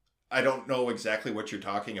I don't know exactly what you're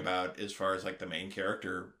talking about as far as like the main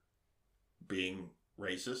character being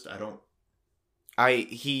racist.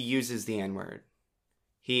 He uses the N-word.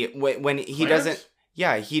 When he Clarence? doesn't,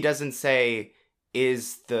 yeah, he doesn't say,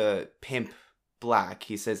 is the pimp black?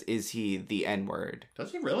 He says, is he the N-word?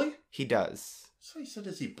 Does he really? He does. So he said,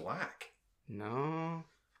 is he black? No.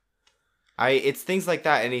 It's things like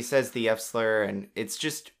that, and he says the F slur, and it's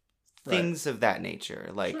just things of that nature.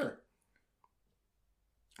 Like, sure.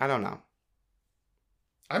 I don't know.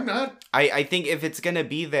 I'm not. I think if it's gonna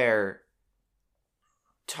be there,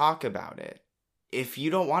 talk about it. If you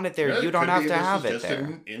don't want it there, you don't have to have it there. It's just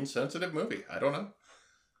an insensitive movie. I don't know.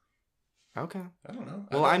 Okay. I don't know.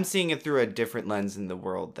 Well, I'm seeing it through a different lens in the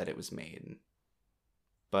world that it was made.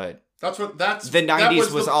 But the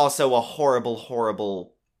 90s was also a horrible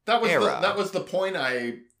era. That was the point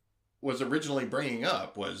I was originally bringing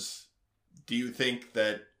up. Was, do you think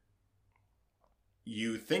that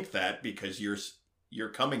because you're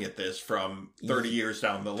coming at this from 30 years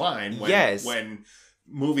down the line when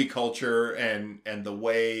movie culture and the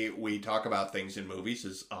way we talk about things in movies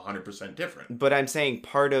is 100% different. But I'm saying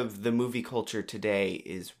part of the movie culture today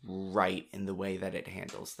is right in the way that it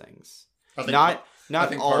handles things. Not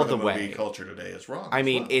all the way. Movie culture today is wrong. I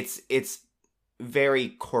mean, it's very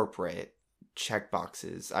corporate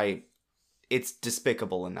checkboxes. It's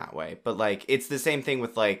despicable in that way. But like, it's the same thing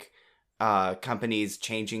with like companies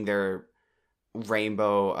changing their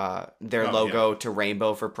rainbow logo to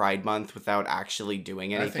rainbow for Pride Month without actually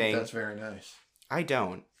doing anything. I think that's very nice. I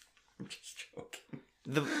don't. I'm just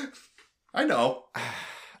joking. I know.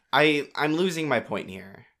 I'm losing my point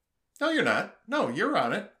here. No, you're not. No, you're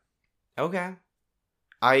on it. Okay.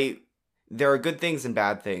 There are good things and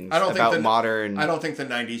bad things modern. I don't think the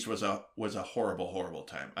 90s was a horrible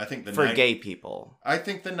time. I think for gay people. I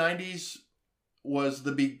think the 90s was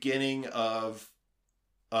the beginning of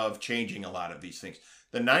changing a lot of these things.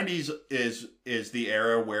 The 90s is the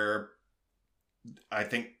era where I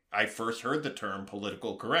think I first heard the term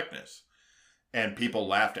political correctness. And people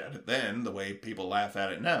laughed at it then, the way people laugh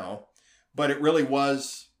at it now. But it really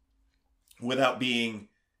was, without being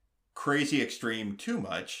crazy extreme too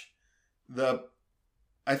much,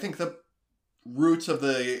 I think the roots of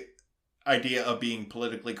the idea of being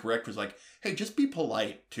politically correct was like, hey, just be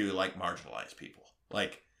polite to like marginalized people.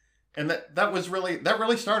 Like, and that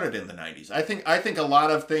really started in the 90s. I think a lot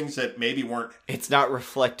of things that maybe weren't. It's not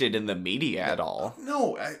reflected in the media at all.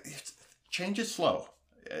 No, change is slow.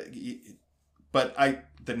 But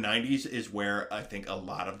the 90s is where I think a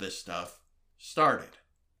lot of this stuff started.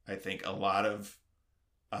 I think a lot of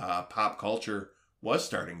pop culture was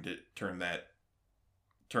starting to turn that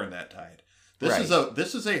tide.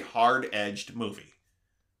 This is a hard-edged movie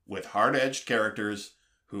with hard-edged characters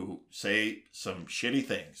who say some shitty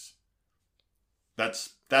things.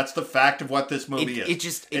 That's the fact of what this movie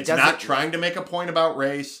is. It's not trying to make a point about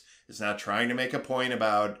race. It's not trying to make a point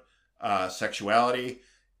about sexuality.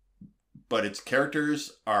 But its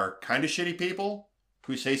characters are kind of shitty people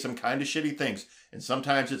who say some kind of shitty things. And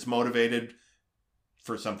sometimes it's motivated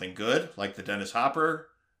for something good, like the Dennis Hopper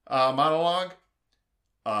monologue.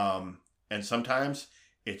 And sometimes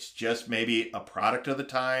it's just maybe a product of the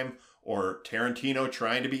time, or Tarantino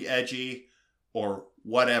trying to be edgy, or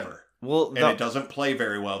whatever. Well, it doesn't play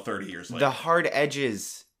very well 30 years later. The hard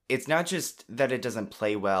edges, it's not just that it doesn't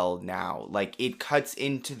play well now. Like, it cuts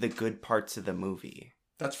into the good parts of the movie.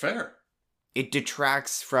 That's fair. It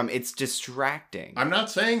detracts from, it's distracting. I'm not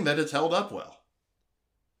saying that it's held up well.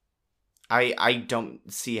 I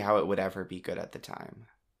don't see how it would ever be good at the time.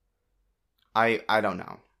 I don't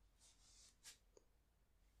know.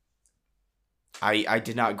 I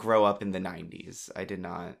did not grow up in the 90s. I did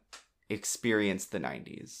not experience the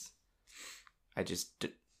 90s.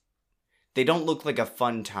 They don't look like a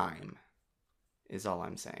fun time, is all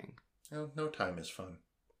I'm saying. No time is fun.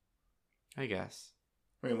 I guess.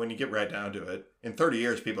 I mean, when you get right down to it, in 30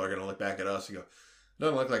 years, people are going to look back at us and go,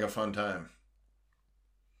 doesn't look like a fun time.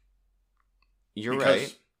 You're because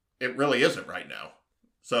right. It really isn't right now.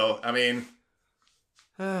 So, I mean...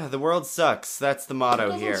 the world sucks. That's the motto it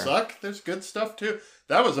doesn't here. Suck. There's good stuff, too.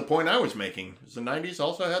 That was the point I was making. The 90s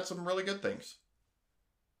also had some really good things.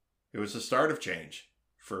 It was the start of change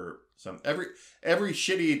for some... Every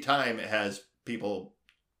shitty time it has people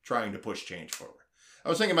trying to push change forward. I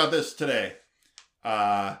was thinking about this today.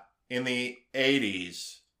 In the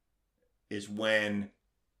 80s is when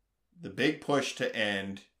the big push to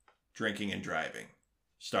end drinking and driving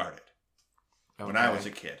started. Okay. When I was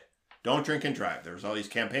a kid. Don't drink and drive. There was all these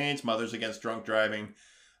campaigns, Mothers Against Drunk Driving,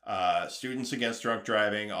 Students Against Drunk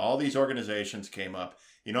Driving. All these organizations came up.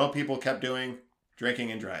 You know what people kept doing?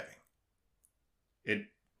 Drinking and driving.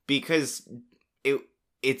 Because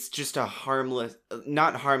it's just a harmless,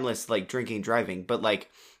 not harmless like drinking, driving, but like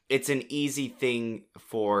it's an easy thing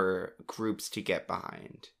for groups to get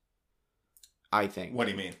behind. I think. What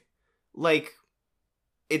do you mean? Like,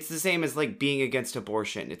 it's the same as like being against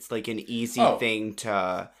abortion. It's like an easy thing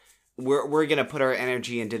to... We're going to put our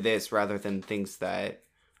energy into this rather than things that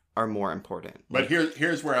are more important. But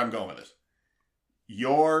here's where I'm going with this.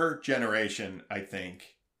 Your generation, I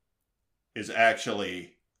think, is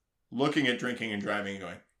actually looking at drinking and driving and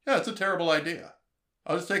going, yeah, it's a terrible idea.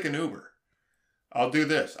 I'll just take an Uber. I'll do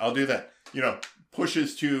this. I'll do that. You know,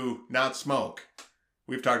 pushes to not smoke.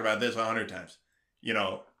 We've talked about this 100 times. You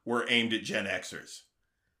know, we're aimed at Gen Xers.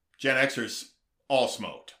 Gen Xers all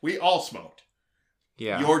smoked. We all smoked.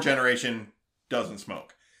 Yeah. Your generation doesn't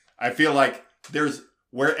smoke. I feel like there's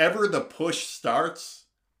wherever the push starts,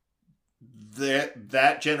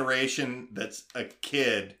 that generation that's a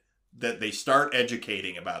kid that they start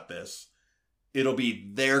educating about this, it'll be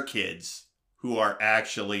their kids who are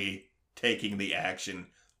actually taking the action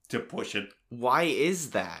to push it. Why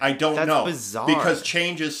is that? I don't know. That's bizarre. Because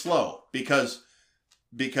change is slow. Because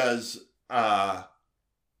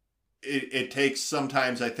it takes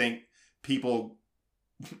sometimes, I think, people...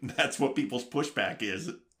 That's what people's pushback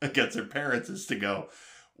is against their parents, is to go,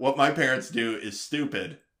 what my parents do is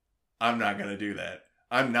stupid. I'm not going to do that.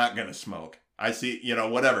 I'm not going to smoke. I see, you know,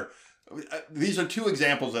 whatever. These are two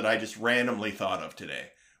examples that I just randomly thought of today.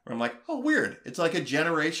 Where I'm like, oh, weird. It's like a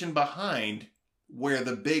generation behind where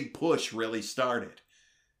the big push really started.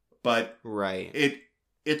 But right.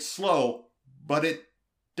 It's slow, but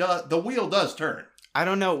the wheel does turn. I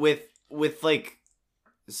don't know, with like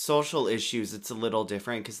social issues, it's a little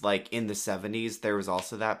different because like in the 70s there was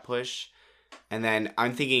also that push, and then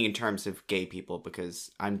I'm thinking in terms of gay people because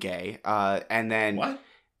I'm gay, and then what?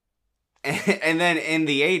 And then in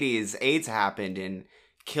the 80s AIDS happened and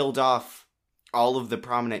killed off all of the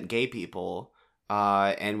prominent gay people,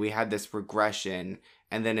 and we had this regression,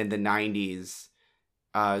 and then in the 90s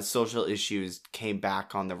social issues came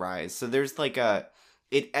back on the rise. So there's like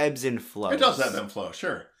it ebbs and flows. It does ebb and flow,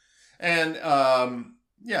 sure. And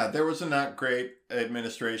yeah, there was a not great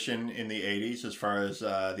administration in the 80s as far as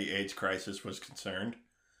the AIDS crisis was concerned.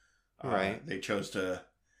 Right. They chose to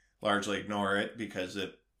largely ignore it because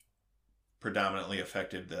it predominantly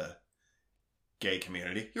affected the gay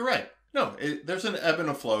community. You're right. No, there's an ebb and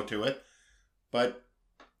a flow to it. But,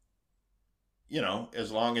 you know,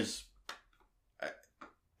 as long as...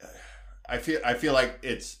 I feel like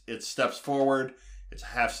it's steps forward, it's a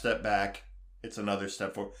half step back, it's another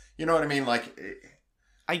step forward. You know what I mean? Like...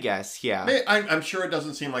 I guess, yeah. I'm sure it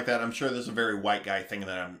doesn't seem like that. I'm sure there's a very white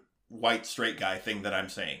straight guy thing that I'm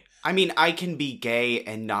saying. I mean, I can be gay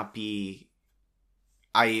and not be...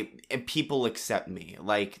 and people accept me.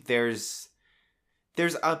 Like, there's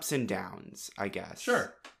ups and downs, I guess.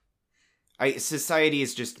 Sure. Society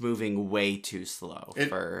is just moving way too slow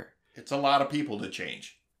It's a lot of people to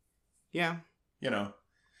change. Yeah. You know.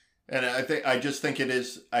 And I think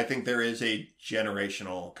there is a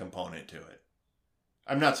generational component to it.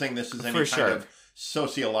 I'm not saying this is any kind of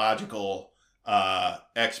sociological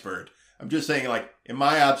expert. I'm just saying, like, in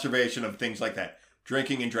my observation of things like that,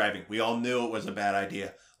 drinking and driving, we all knew it was a bad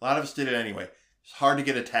idea. A lot of us did it anyway. It's hard to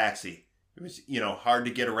get a taxi. It was, you know, hard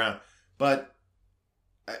to get around. But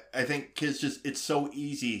I think kids it's so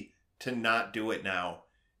easy to not do it now.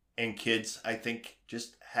 And kids, I think,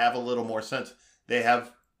 just have a little more sense. They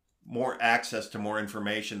have more access to more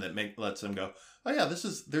information that lets them go, oh yeah,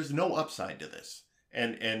 there's no upside to this.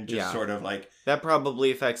 and just sort of like that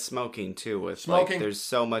probably affects smoking too. With smoking, like, there's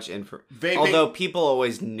so much vaping. Although people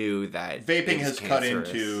always knew that vaping has cut cancerous.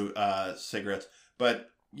 into cigarettes, but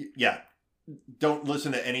yeah, don't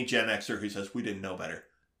listen to any Gen Xer who says we didn't know better.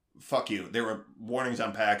 Fuck you. There were warnings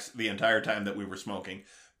on packs the entire time that we were smoking,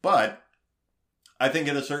 but I think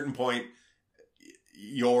at a certain point,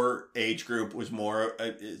 your age group was more.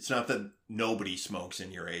 It's not that nobody smokes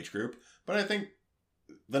in your age group, but I think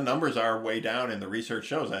the numbers are way down, and the research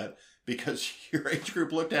shows that because your age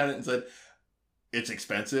group looked at it and said it's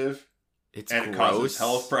expensive, It's and gross. it causes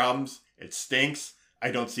health problems. It stinks.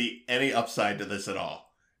 I don't see any upside to this at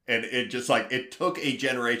all. And it just like it took a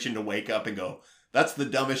generation to wake up and go, "That's the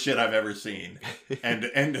dumbest shit I've ever seen," and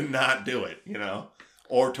to not do it, you know,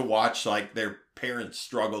 or to watch like their parents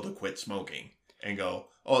struggle to quit smoking and go,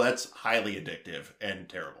 "Oh, that's highly addictive and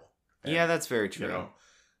terrible." And, Yeah, that's very true. you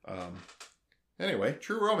know, anyway,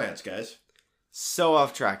 True Romance, guys. So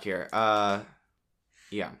off track here.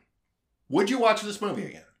 Yeah. Would you watch this movie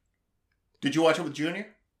again? Did you watch it with Junior?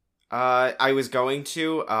 I was going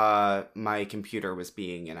to. My computer was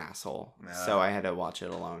being an asshole, so I had to watch it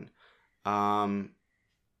alone.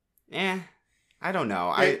 I don't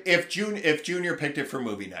know. If Junior picked it for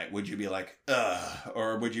movie night, would you be like, ugh,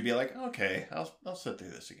 or would you be like, okay, I'll sit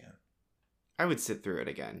through this again? I would sit through it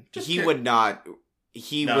again. Just He kidding. would not.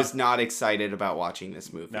 He No. was not excited about watching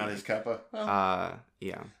this movie. Not his cuppa. Well,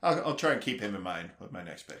 Yeah. I'll try and keep him in mind with my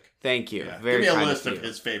next pick. Thank you. Yeah. Very Give me a kind list of of you.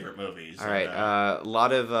 his favorite movies. All right. A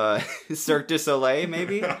lot of Cirque du Soleil,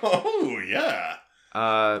 maybe. Oh yeah.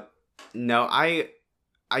 No,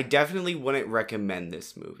 I definitely wouldn't recommend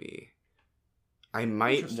this movie. I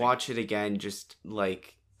might Interesting. watch it again just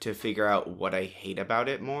like to figure out what I hate about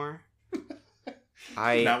it more.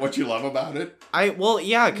 Not what you love about it. Well,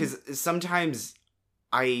 yeah, because sometimes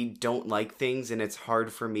I don't like things and it's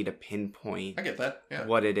hard for me to pinpoint I get that. Yeah.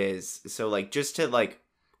 what it is. So like just to like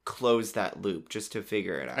close that loop, just to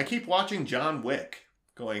figure it out. I keep watching John Wick,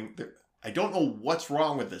 going. I don't know what's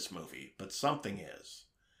wrong with this movie, but something is.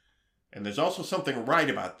 And there's also something right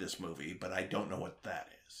about this movie, but I don't know what that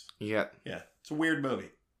is. Yeah. Yeah, it's a weird movie.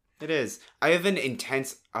 It is. I have an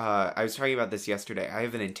intense I was talking about this yesterday. I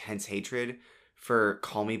have an intense hatred for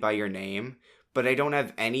Call Me by Your Name, but I don't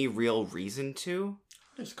have any real reason to.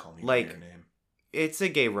 Just call me Like- by your name. It's a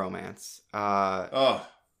gay romance. Oh,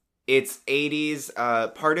 It's 80s.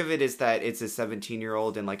 Part of it is that it's a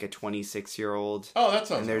 17-year-old and like a 26-year-old. that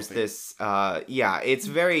sounds. And there's healthy. this it's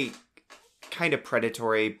very kind of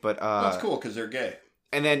predatory, but That's cool because they're gay.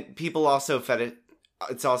 and then people also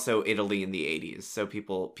it's also Italy in the 80s, so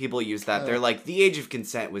people use that. They're like, the age of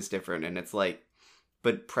consent was different, and it's like,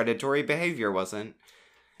 but predatory behavior wasn't.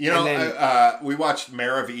 You know, And then- we watched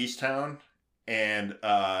Mayor of Easttown, and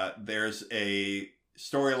there's a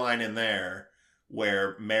storyline in there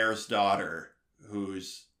where Mayor's daughter,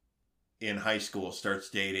 who's in high school, starts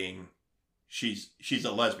dating. She's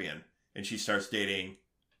a lesbian, and she starts dating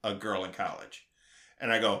a girl in college.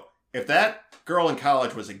 And I go, if that girl in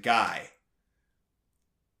college was a guy,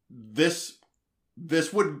 this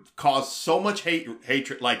would cause so much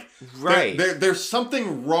hatred. Like, Right. there's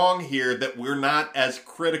something wrong here that we're not as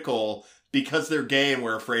critical because they're gay and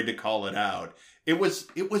we're afraid to call it out. It was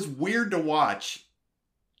weird to watch,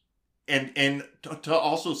 and to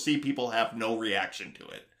also see people have no reaction to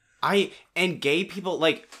it. And gay people,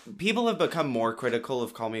 like, people have become more critical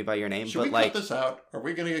of Call Me by Your Name, Should but we like, cut this out? Are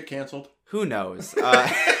we gonna get canceled? who knows?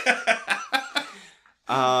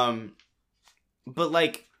 But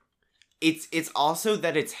like, it's also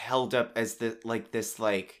that it's held up as this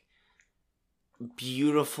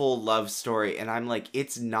beautiful love story, and I'm like,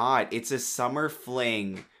 it's not. It's a summer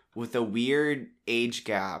fling with a weird age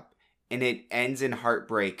gap, and it ends in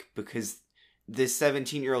heartbreak because this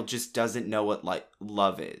 17-year-old just doesn't know what like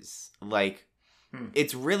love is. Like,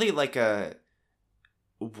 it's really like a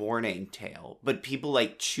warning tale, but people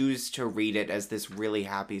like choose to read it as this really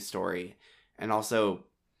happy story, and also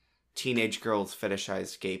teenage girls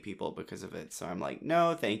fetishize gay people because of it. So I'm like,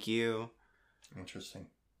 no, thank you. Interesting.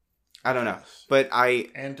 I don't know, Yes. but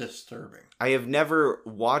And disturbing. I have never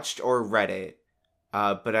watched or read it,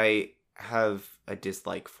 but I have a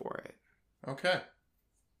dislike for it. Okay.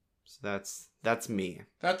 So that's me.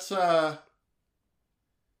 That's I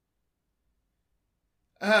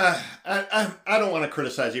don't want to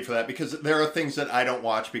criticize you for that, because there are things that I don't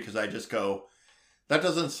watch because I just go, that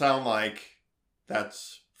doesn't sound like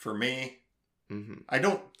that's for me. Mm-hmm.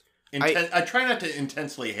 I try not to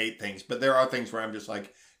intensely hate things, but there are things where I'm just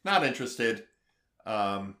like, not interested,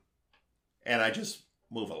 and I just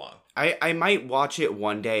move along. I might watch it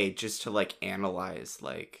one day just to like analyze,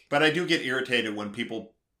 like. But I do get irritated when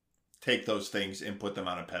people take those things and put them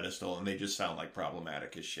on a pedestal, and they just sound like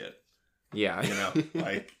problematic as shit. Yeah. You know,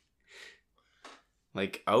 like...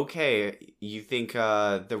 Like, okay, you think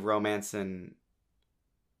the romance and...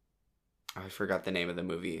 I forgot the name of the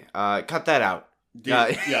movie. Cut that out. Yeah,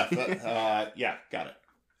 got it.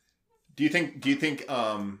 Do you think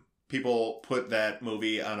people put that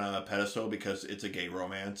movie on a pedestal because it's a gay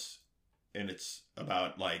romance and it's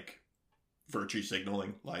about like virtue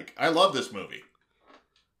signaling? Like, I love this movie.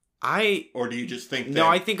 Or do you just think that... No,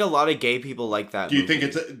 I think a lot of gay people like that movie.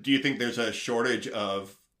 Do you think there's a shortage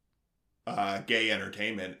of gay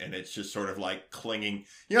entertainment and it's just sort of like clinging?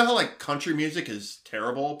 You know how like country music is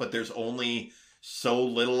terrible, but there's only so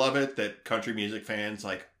little of it that country music fans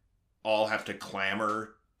like all have to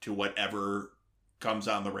clamor to whatever comes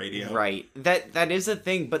on the radio. Right. That is a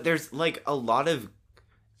thing, but there's like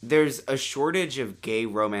there's a shortage of gay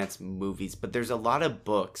romance movies, but there's a lot of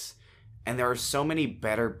books, and there are so many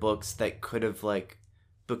better books that could have like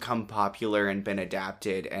become popular and been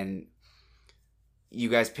adapted, and you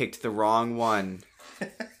guys picked the wrong one.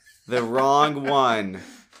 The wrong one.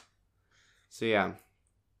 So yeah.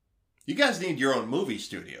 You guys need your own movie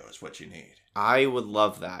studio is what you need. I would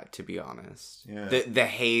love that, to be honest. Yeah. The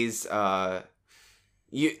Hays,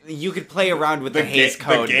 you could play around with the Hays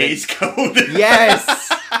code. The Gays code.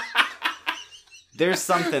 Yes! There's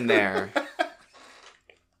something there.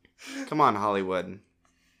 Come on, Hollywood.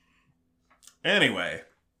 Anyway.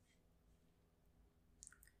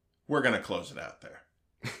 We're going to close it out there.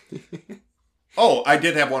 Oh, I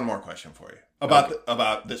did have one more question for you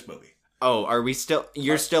about this movie. Oh, are we still...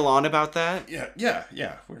 You're still on about that? Yeah.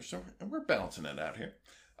 We're balancing it out here.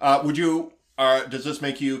 Would you... does this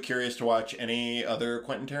make you curious to watch any other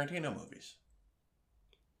Quentin Tarantino movies?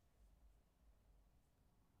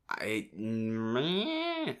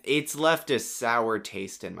 It's left a sour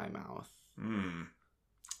taste in my mouth.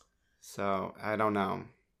 So, I don't know.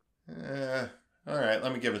 All right,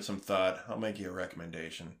 let me give it some thought. I'll make you a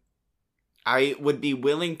recommendation. I would be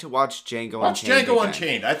willing to watch Django Unchained. Watch Django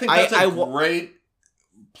Unchained. I think that's a great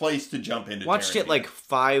place to jump into. Watched Tarantino. it like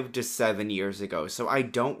 5 to 7 years ago, so I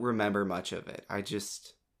don't remember much of it. I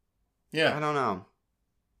don't know.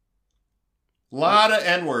 A lot of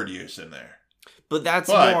N-word use in there. But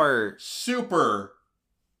more... super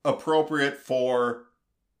appropriate for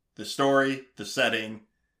the story, the setting,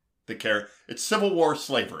 the character. It's Civil War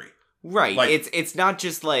slavery. Right. Like, it's not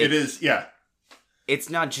just like... It is, yeah. It's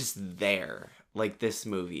not just there, like this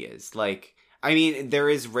movie is. Like, I mean, there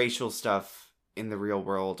is racial stuff in the real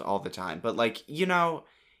world all the time. But, like, you know,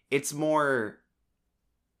 it's more...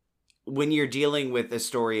 When you're dealing with a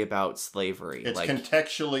story about slavery. It's like,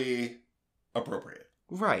 contextually appropriate.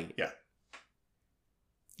 Right. Yeah.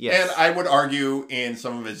 Yes. And I would argue in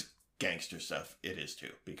some of his gangster stuff, it is too.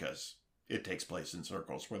 Because it takes place in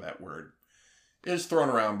circles where that word is thrown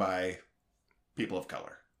around by people of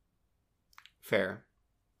color. Fair.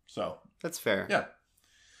 So. That's fair. Yeah.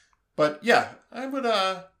 But yeah, I would,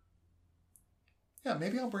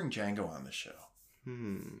 maybe I'll bring Django on the show.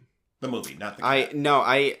 The movie, not the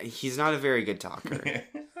cat. He's not a very good talker.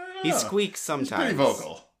 He squeaks sometimes. He's pretty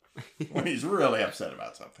vocal when he's really upset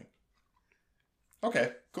about something.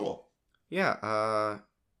 Okay, cool. Yeah,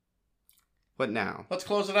 what now? Let's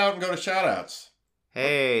close it out and go to shoutouts.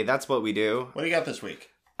 Hey, that's what we do. What do you got this week?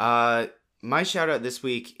 My shoutout this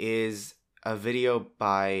week is a video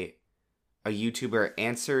by a YouTuber,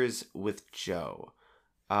 Answers with Joe.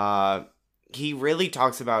 He really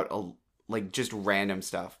talks about just random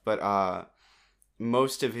stuff, but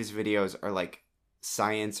most of his videos are like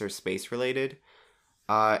science or space related.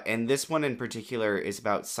 And this one in particular is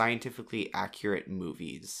about scientifically accurate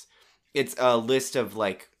movies. It's a list of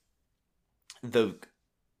like the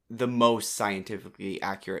most scientifically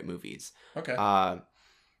accurate movies. Okay.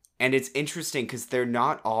 And it's interesting because they're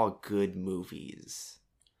not all good movies.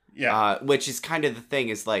 Yeah. Which is kind of the thing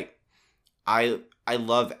is like, I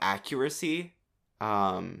love accuracy,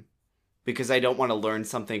 because I don't want to learn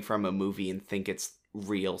something from a movie and think it's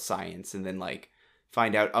real science and then like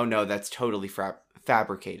find out, oh no, that's totally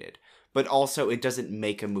fabricated. But also it doesn't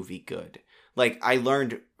make a movie good. Like I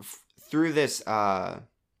learned through this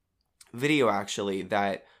video actually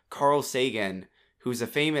that Carl Sagan, who's a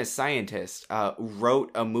famous scientist,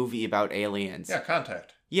 wrote a movie about aliens. Yeah,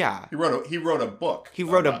 Contact. Yeah. He wrote a book. He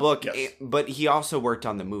wrote a book, yes. But he also worked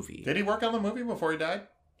on the movie. Did he work on the movie before he died?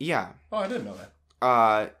 Yeah. Oh, I didn't know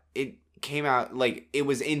that. It came out, like, it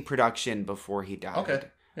was in production before he died. Okay,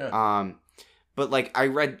 yeah. But, like, I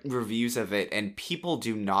read reviews of it, and people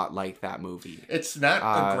do not like that movie. It's not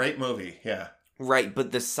a great movie, yeah. Right,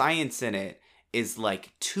 but the science in it is,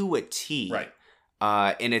 like, to a T. Right.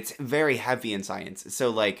 And it's very heavy in science. So,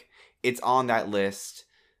 like, it's on that list,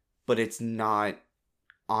 but it's not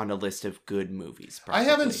on a list of good movies. Probably. I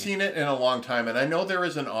haven't seen it in a long time, and I know there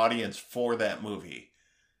is an audience for that movie.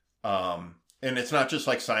 And it's not just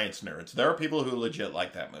like science nerds. There are people who legit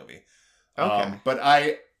like that movie. Okay. But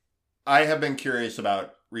I have been curious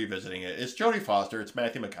about revisiting it. It's Jodie Foster. It's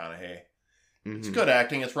Matthew McConaughey. Mm-hmm. It's good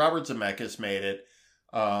acting. It's Robert Zemeckis made it.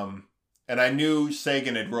 And I knew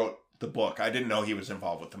Sagan had wrote the book. I didn't know he was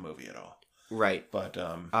involved with the movie at all. Right. But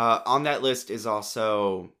on that list is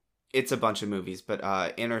also, it's a bunch of movies,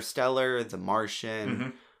 but Interstellar, The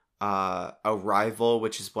Martian, Arrival,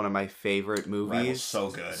 which is one of my favorite movies. Arrival's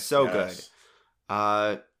so good. So good.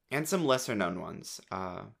 And some lesser known ones.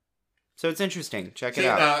 So it's interesting. Check it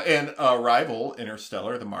out. And Arrival,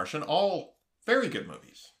 Interstellar, The Martian, all very good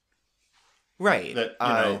movies. Right. That, you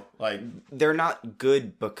know, like... They're not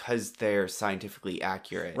good because they're scientifically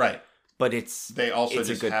accurate. Right. But they also it's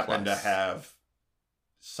just happen to have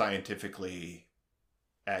scientifically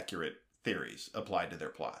accurate theories applied to their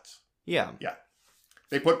plots. Yeah. Yeah.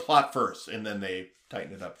 They put plot first, and then they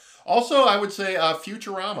tighten it up. Also, I would say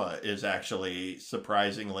Futurama is actually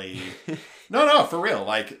surprisingly... No, for real.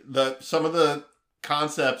 Like, some of the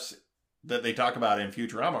concepts that they talk about in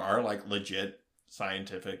Futurama are, like, legit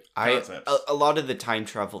scientific concepts. A lot of the time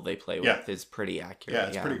travel they play with is pretty accurate. Yeah,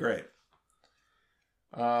 it's pretty great.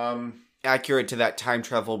 Accurate to that time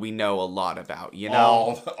travel we know a lot about, you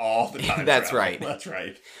know? All the time That's travel. right. That's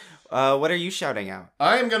right. What are you shouting out?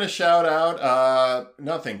 I'm going to shout out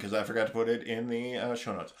nothing because I forgot to put it in the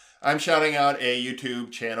show notes. I'm shouting out a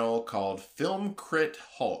YouTube channel called Film Crit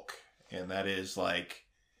Hulk. And that is like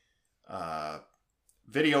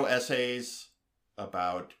video essays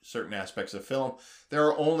about certain aspects of film. There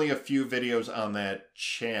are only a few videos on that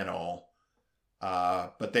channel,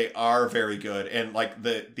 but they are very good. And like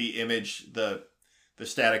the image, the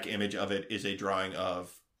static image of it is a drawing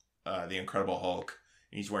of the Incredible Hulk.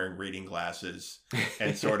 He's wearing reading glasses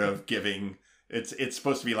and sort of giving... It's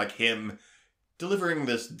supposed to be like him delivering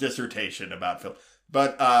this dissertation about film.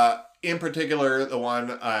 But in particular, the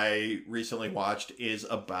one I recently watched is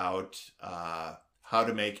about how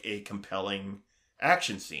to make a compelling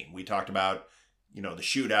action scene. We talked about, you know, the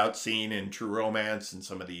shootout scene in True Romance and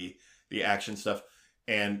some of the action stuff.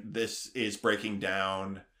 And this is breaking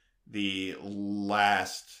down the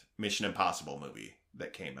last Mission Impossible movie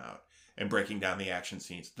that came out and breaking down the action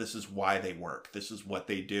scenes. This is why they work. This is what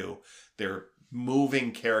they do. They're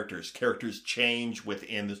moving characters. Characters change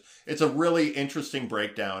within this. It's a really interesting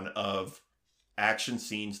breakdown of action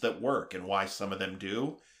scenes that work and why some of them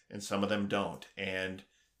do and some of them don't. And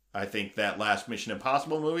I think that last Mission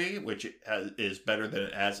Impossible movie, which is better than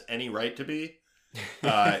it has any right to be,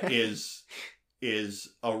 is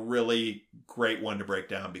a really great one to break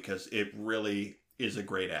down because it really is a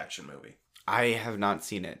great action movie. I have not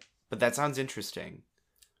seen it, but that sounds interesting.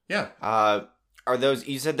 Yeah. Are those,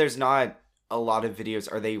 you said there's not a lot of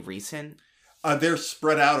videos. Are they recent? They're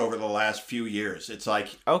spread out over the last few years. It's like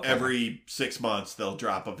every 6 months they'll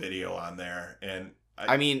drop a video on there. And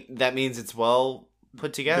I mean, that means it's well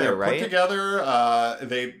put together, right? Put together.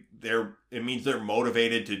 It means they're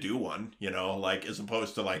motivated to do one, you know, like as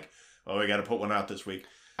opposed to like, oh, we got to put one out this week.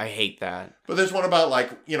 I hate that. But there's one about like,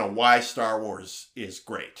 you know, why Star Wars is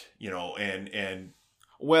great, you know, and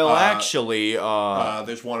well, actually,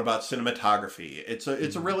 there's one about cinematography. It's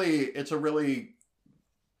a really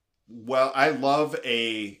well, I love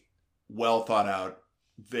a well thought out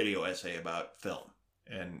video essay about film,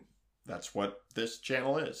 and that's what this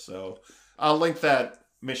channel is. So I'll link that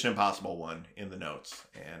Mission Impossible one in the notes,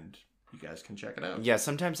 and you guys can check it out. Yeah,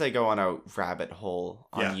 sometimes I go on a rabbit hole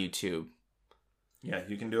on YouTube. Yeah,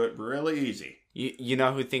 you can do it really easy. You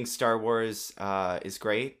know who thinks Star Wars is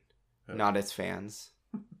great? Not its fans.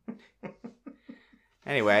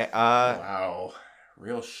 Anyway, wow.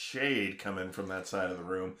 Real shade coming from that side of the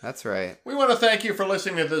room. That's right. We want to thank you for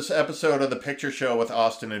listening to this episode of The Picture Show with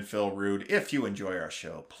Austin and Phil Rude. If you enjoy our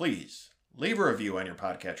show, please leave a review on your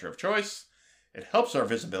podcatcher of choice. It helps our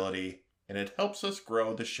visibility, and it helps us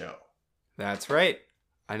grow the show. That's right.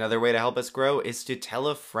 Another way to help us grow is to tell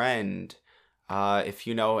a friend. If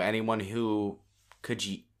you know anyone who could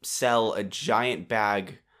sell a giant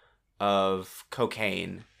bag of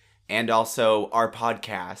cocaine and also our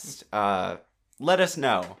podcast, let us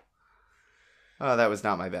know. Oh, that was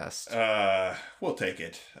not my best. We'll take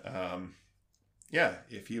it. Yeah,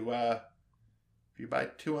 if you buy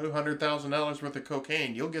 $200,000 worth of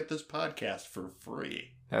cocaine, you'll get this podcast for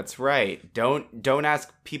free. That's right. Don't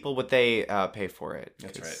ask people what they pay for it.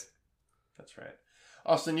 That's right.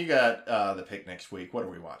 Austin, you got the pick next week. What are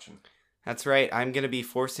we watching? That's right. I'm going to be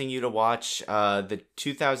forcing you to watch the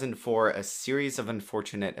 2004 A Series of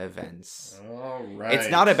Unfortunate Events. All right. It's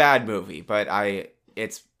not a bad movie, but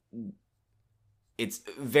it's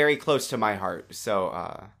very close to my heart.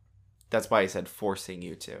 So that's why I said forcing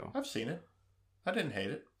you to. I've seen it. I didn't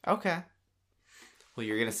hate it. Okay. Well,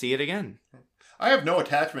 you're going to see it again. I have no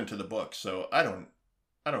attachment to the book, so I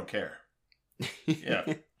don't care.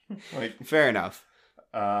 Yeah. Fair enough.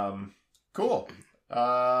 Cool.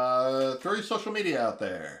 Throw your social media out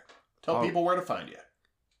there. Tell people where to find you.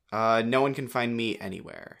 No one can find me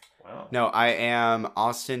anywhere. Wow. No, I am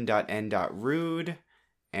austin.n.rude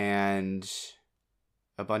and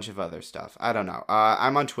a bunch of other stuff. I don't know.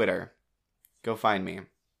 I'm on Twitter. Go find me.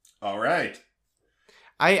 All right.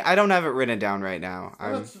 I don't have it written down right now.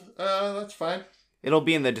 That's fine. It'll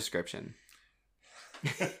be in the description.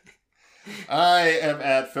 I am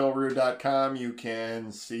at philrude.com. You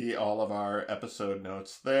can see all of our episode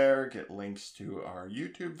notes there, get links to our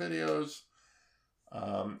YouTube videos,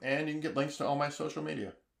 and you can get links to all my social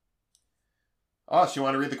media. Aus, you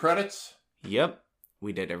want to read the credits? Yep.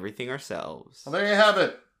 We did everything ourselves. Well, there you have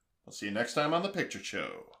it. I'll see you next time on The Picture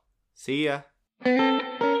Show. See ya.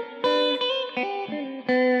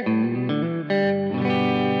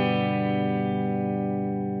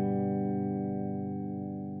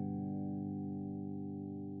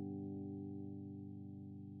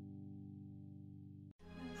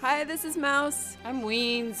 Hi, this is Mouse. I'm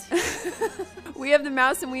Weens. We have the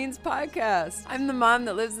Mouse and Weens podcast. I'm the mom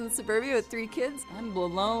that lives in suburbia with 3 kids. I'm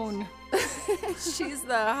Balone. She's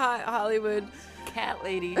the hot Hollywood Cat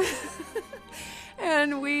lady.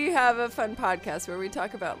 And we have a fun podcast where we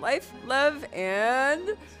talk about life, love,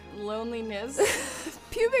 and Loneliness.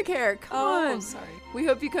 pubic hair. Come on. Sorry. We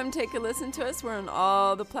hope you come take a listen to us. We're on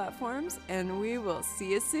all the platforms, and we will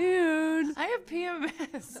see you soon. I have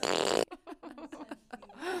PMS.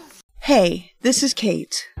 Hey, this is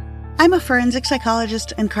Kate. I'm a forensic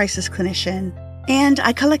psychologist and crisis clinician, and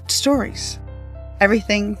I collect stories.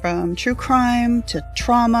 Everything from true crime to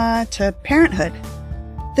trauma to parenthood.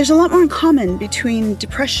 There's a lot more in common between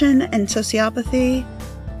depression and sociopathy,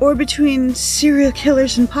 or between serial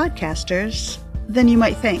killers and podcasters, than you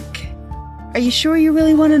might think. Are you sure you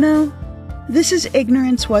really want to know? This is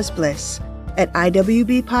Ignorance Was Bliss at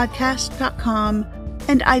iwbpodcast.com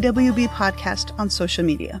and IWB Podcast on social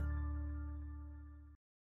media.